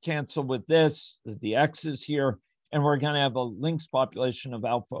cancel with this, the x's here, and we're going to have a lengths population of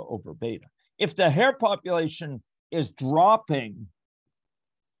alpha over beta. If the hair population is dropping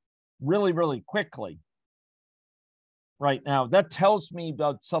really, really quickly right now, that tells me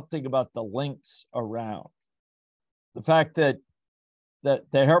about something about the lengths around. The fact that the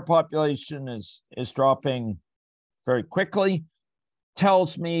hair population is dropping very quickly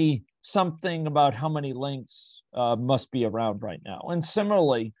tells me something about how many lengths must be around right now. And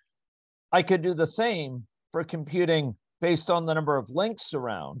similarly, I could do the same for computing based on the number of lengths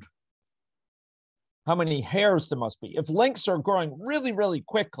around, how many hairs there must be. If lengths are growing really, really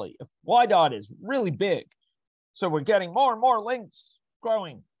quickly, if y dot is really big, so we're getting more and more lengths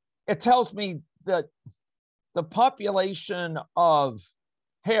growing, it tells me that the population of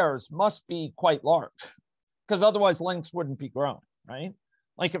hairs must be quite large, because otherwise lengths wouldn't be growing, right?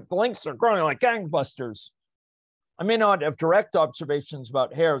 Like if the lengths are growing like gangbusters, I may not have direct observations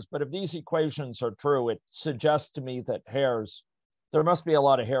about hairs, but if these equations are true, it suggests to me that hairs, there must be a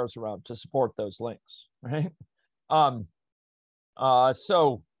lot of hairs around to support those lengths, right?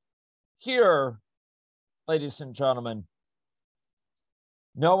 So here, ladies and gentlemen,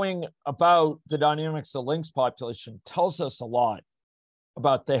 knowing about the dynamics of lengths population tells us a lot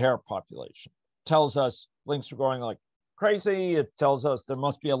about the hair population. It tells us lengths are growing like crazy. It tells us there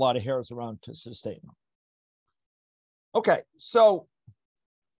must be a lot of hairs around to sustain them. Okay, so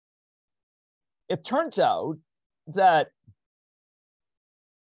it turns out that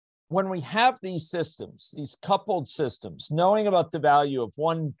when we have these systems, these coupled systems, knowing about the value of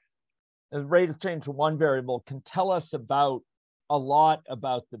one, the rate of change of one variable can tell us about a lot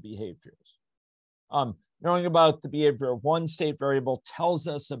about the behaviors. Knowing about the behavior of one state variable tells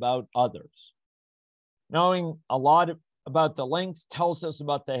us about others. Knowing a lot about the lengths tells us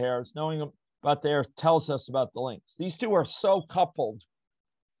about the hairs. Knowing about the hairs tells us about the lengths. These two are so coupled,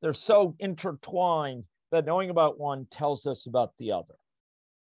 they're so intertwined that knowing about one tells us about the other.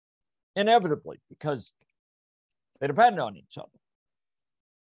 Inevitably, because they depend on each other.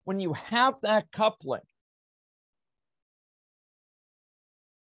 When you have that coupling,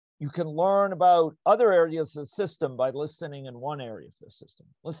 you can learn about other areas of the system by listening in one area of the system.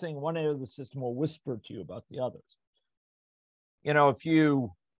 Listening in one area of the system will whisper to you about the others. You know, if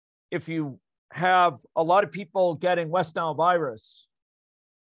you have a lot of people getting West Nile virus,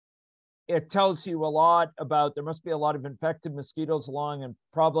 it tells you a lot about, there must be a lot of infected mosquitoes along and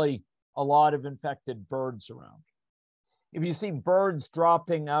probably a lot of infected birds around. If you see birds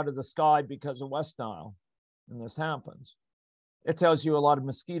dropping out of the sky because of West Nile, and this happens, it tells you a lot of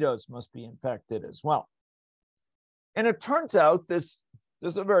mosquitoes must be infected as well. And it turns out this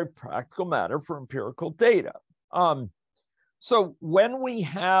is a very practical matter for empirical data. So when we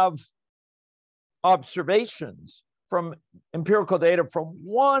have observations from empirical data from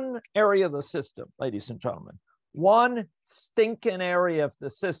one area of the system, ladies and gentlemen, one stinking area of the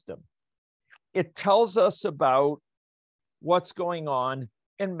system, it tells us about what's going on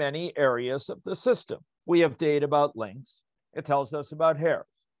in many areas of the system. We have data about lengths. It tells us about hairs.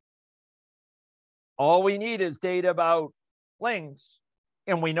 All we need is data about lengths,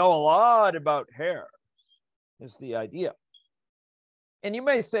 and we know a lot about hairs, is the idea. And you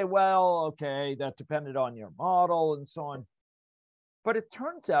may say, well, okay, that depended on your model and so on. But it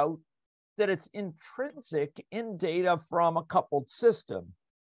turns out that it's intrinsic in data from a coupled system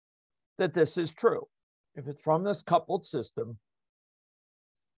that this is true. If it's from this coupled system,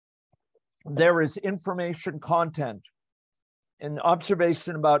 there is information content in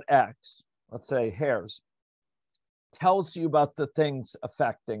observation about X, let's say hairs, tells you about the things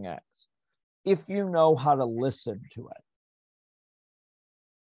affecting X, if you know how to listen to it.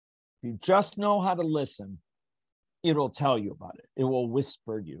 If you just know how to listen, it'll tell you about it. It will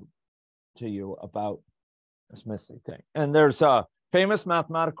whisper to you about this missing thing. And there's a famous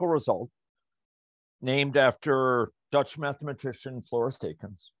mathematical result named after Dutch mathematician Floris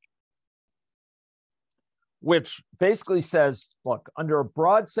Dekens, which basically says, look, under a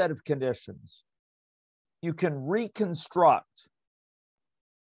broad set of conditions, you can reconstruct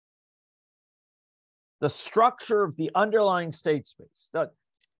the structure of the underlying state space,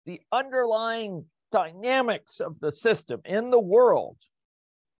 the underlying dynamics of the system in the world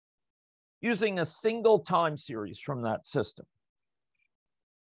using a single time series from that system.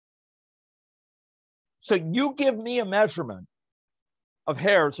 So you give me a measurement of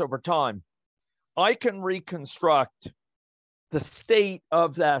hairs over time, I can reconstruct the state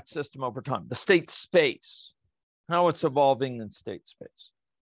of that system over time, the state space, how it's evolving in state space.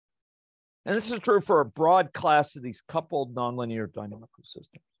 And this is true for a broad class of these coupled nonlinear dynamical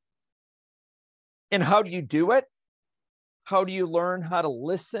systems. And how do you do it? How do you learn how to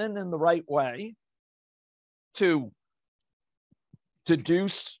listen in the right way to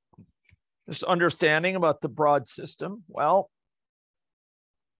deduce this understanding about the broad system? Well,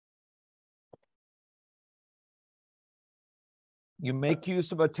 you make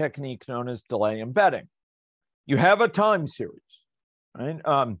use of a technique known as delay embedding. You have a time series, right?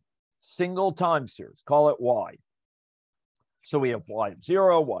 Single time series, call it Y. So we have Y of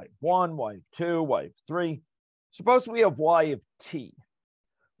 0, Y of 1, Y of 2, Y of 3. Suppose we have Y of t.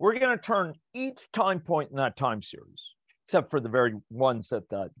 We're going to turn each time point in that time series, except for the very ones at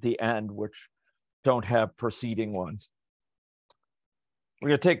the end, which don't have preceding ones. We're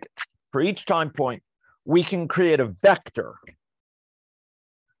going to take, for each time point, we can create a vector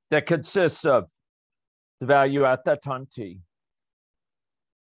that consists of the value at that time t,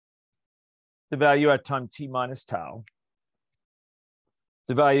 the value at time t minus tau,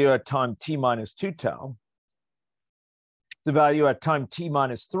 the value at time t minus 2 tau, the value at time t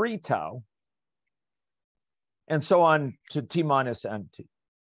minus 3 tau, and so on to t minus nt.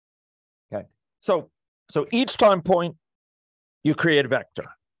 Okay, so each time point, you create a vector.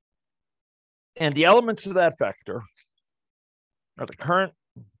 And the elements of that vector are the current,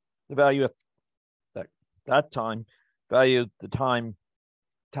 the value at that time, value the time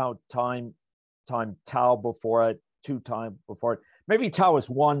tau before it, 2 time before it. Maybe tau is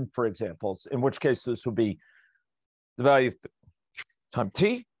 1, for example, in which case this would be the value of time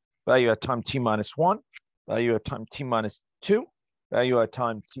t, value at time t minus 1, value at time t minus 2, value at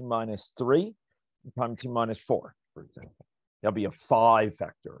time t minus 3, and time t minus 4, for example. That'll be a 5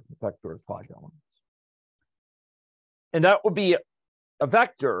 vector, a vector of 5 elements. And that would be a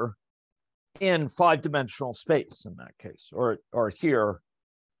vector in 5-dimensional space in that case, or here,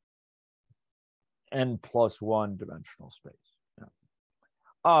 n+1 dimensional space.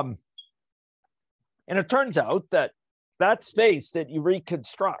 Yeah. And it turns out that that space that you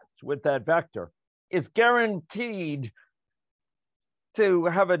reconstruct with that vector is guaranteed to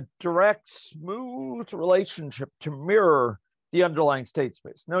have a direct, smooth relationship to mirror the underlying state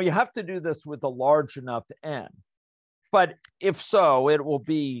space. Now, you have to do this with a large enough n, but if so, it will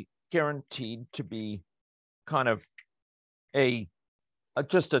be guaranteed to be kind of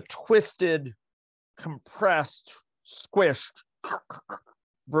just a twisted, compressed, squished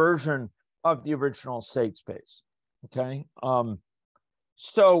version of the original state space. Okay,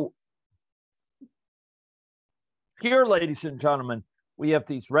 so here, ladies and gentlemen, we have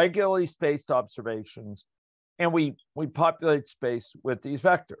these regularly spaced observations, and we populate space with these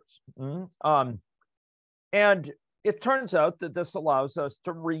vectors. And it turns out that this allows us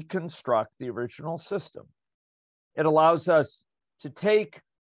to reconstruct the original system. It allows us to take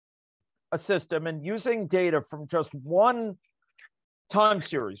a system and using data from just one time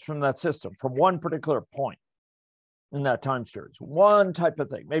series from that system, from one particular point in that time series, one type of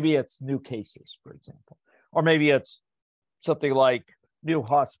thing. Maybe it's new cases, for example, or maybe it's something like new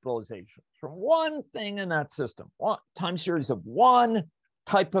hospitalizations from one thing in that system, one time series of one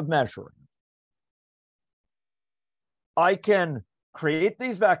type of measuring. I can create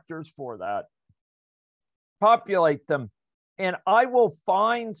these vectors for that, populate them, and I will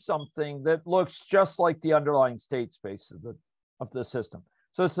find something that looks just like the underlying state space of the system.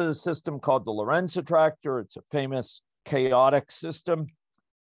 So this is a system called the Lorenz attractor. It's a famous chaotic system.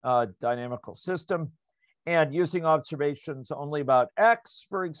 dynamical system. And using observations only about X,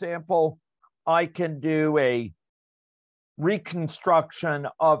 for example, I can do a reconstruction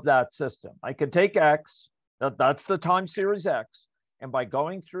of that system. I can take X, that's the time series X, and by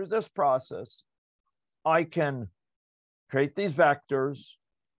going through this process, I can create these vectors,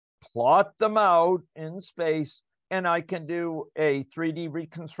 plot them out in space, and I can do a 3D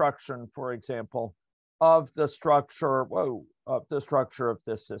reconstruction, for example, of the structure, of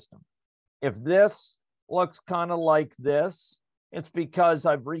this system. If this looks kind of like this, it's because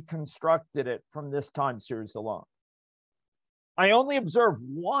I've reconstructed it from this time series alone. I only observe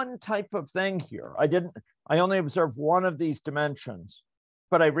one type of thing here. I only observe one of these dimensions,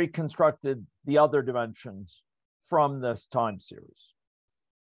 but I reconstructed the other dimensions from this time series.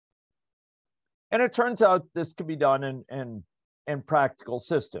 And it turns out this can be done in practical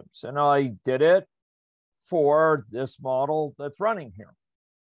systems. And I did it for this model that's running here.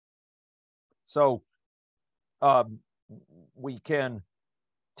 So we can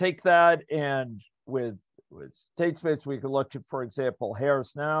take that, and with state space, we can look at, for example,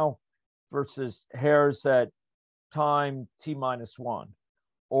 hairs now versus hairs at time t-1,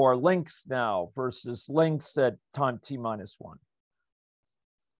 or links now versus links at time t-1.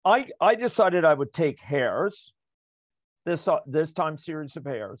 I decided I would take hairs, this time series of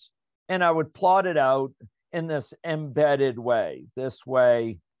hairs, and I would plot it out in this embedded way,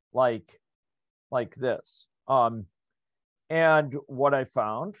 like this. And what I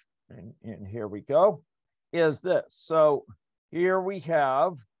found, and here we go, is this. So here we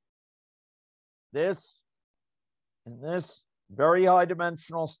have this, in this very high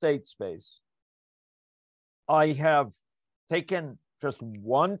dimensional state space. I have taken just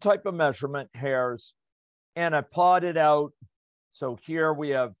one type of measurement, hairs, and I plotted out. So here we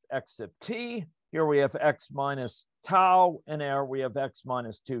have x of t, here we have x minus tau, and there we have x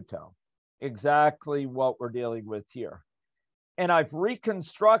minus 2 tau. Exactly what we're dealing with here. And I've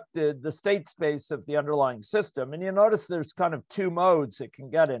reconstructed the state space of the underlying system. And you notice there's kind of two modes it can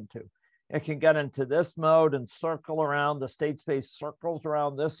get into. It can get into this mode and circle around, the state space circles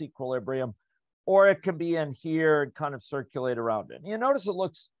around this equilibrium, or it can be in here and kind of circulate around it. And you notice it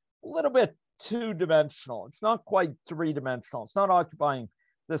looks a little bit two-dimensional. It's not quite three-dimensional. It's not occupying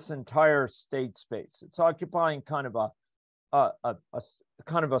this entire state space. It's occupying kind of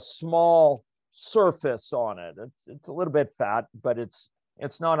a small surface on it. It's a little bit fat, but it's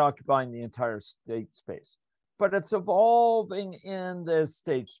not occupying the entire state space. But it's evolving in this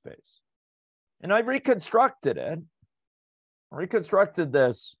state space. And I reconstructed it. I reconstructed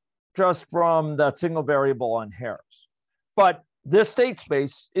this just from that single variable on hairs. But this state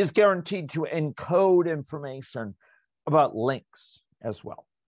space is guaranteed to encode information about links as well.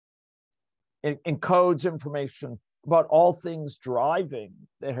 It encodes information about all things driving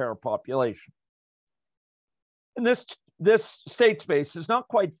the hair population. And this state space is not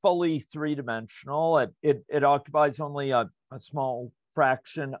quite fully three-dimensional. It occupies only a small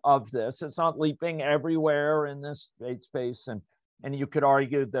fraction of this. It's not leaping everywhere in this state space, and you could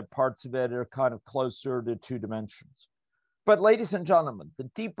argue that parts of it are kind of closer to 2 dimensions. But ladies and gentlemen, the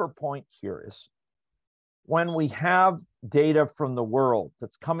deeper point here is when we have data from the world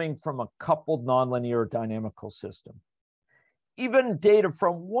that's coming from a coupled nonlinear dynamical system, even data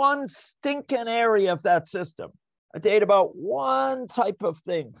from one stinking area of that system, a data about one type of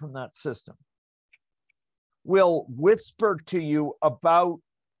thing from that system, will whisper to you about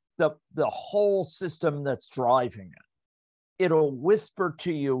the whole system that's driving it. It'll whisper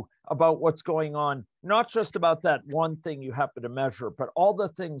to you about what's going on, not just about that one thing you happen to measure, but all the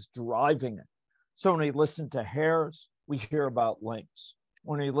things driving it. So when we listen to hairs, we hear about links.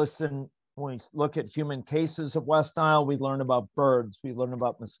 When we look at human cases of West Nile, we learn about birds, we learn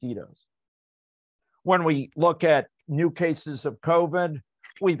about mosquitoes. When we look at new cases of COVID,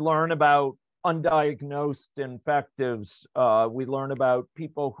 we learn about undiagnosed infectives. We learn about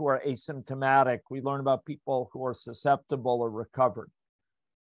people who are asymptomatic. We learn about people who are susceptible or recovered.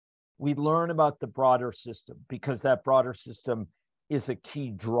 We learn about the broader system because that broader system is a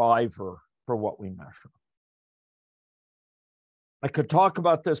key driver for what we measure. I could talk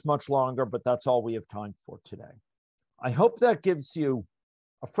about this much longer, but that's all we have time for today. I hope that gives you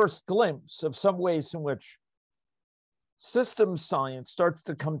a first glimpse of some ways in which systems science starts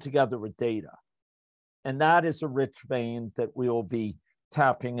to come together with data. And that is a rich vein that we will be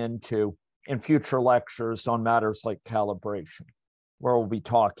tapping into in future lectures on matters like calibration, where we'll be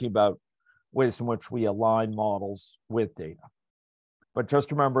talking about ways in which we align models with data. But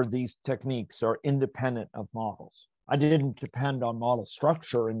just remember, these techniques are independent of models. I didn't depend on model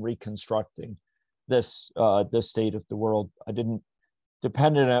structure in reconstructing this state of the world. I didn't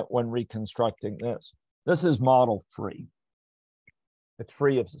dependent when reconstructing this. This is model free. It's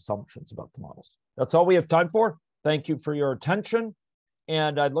free of assumptions about the models. That's all we have time for. Thank you for your attention.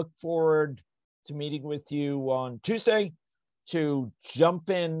 And I look forward to meeting with you on Tuesday to jump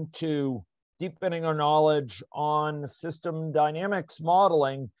into deepening our knowledge on system dynamics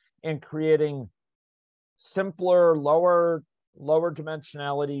modeling and creating simpler, lower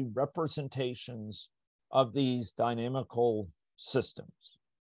dimensionality representations of these dynamical systems.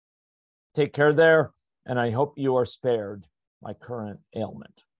 Take care there, and I hope you are spared my current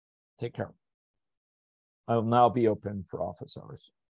ailment. Take care. I will now be open for office hours.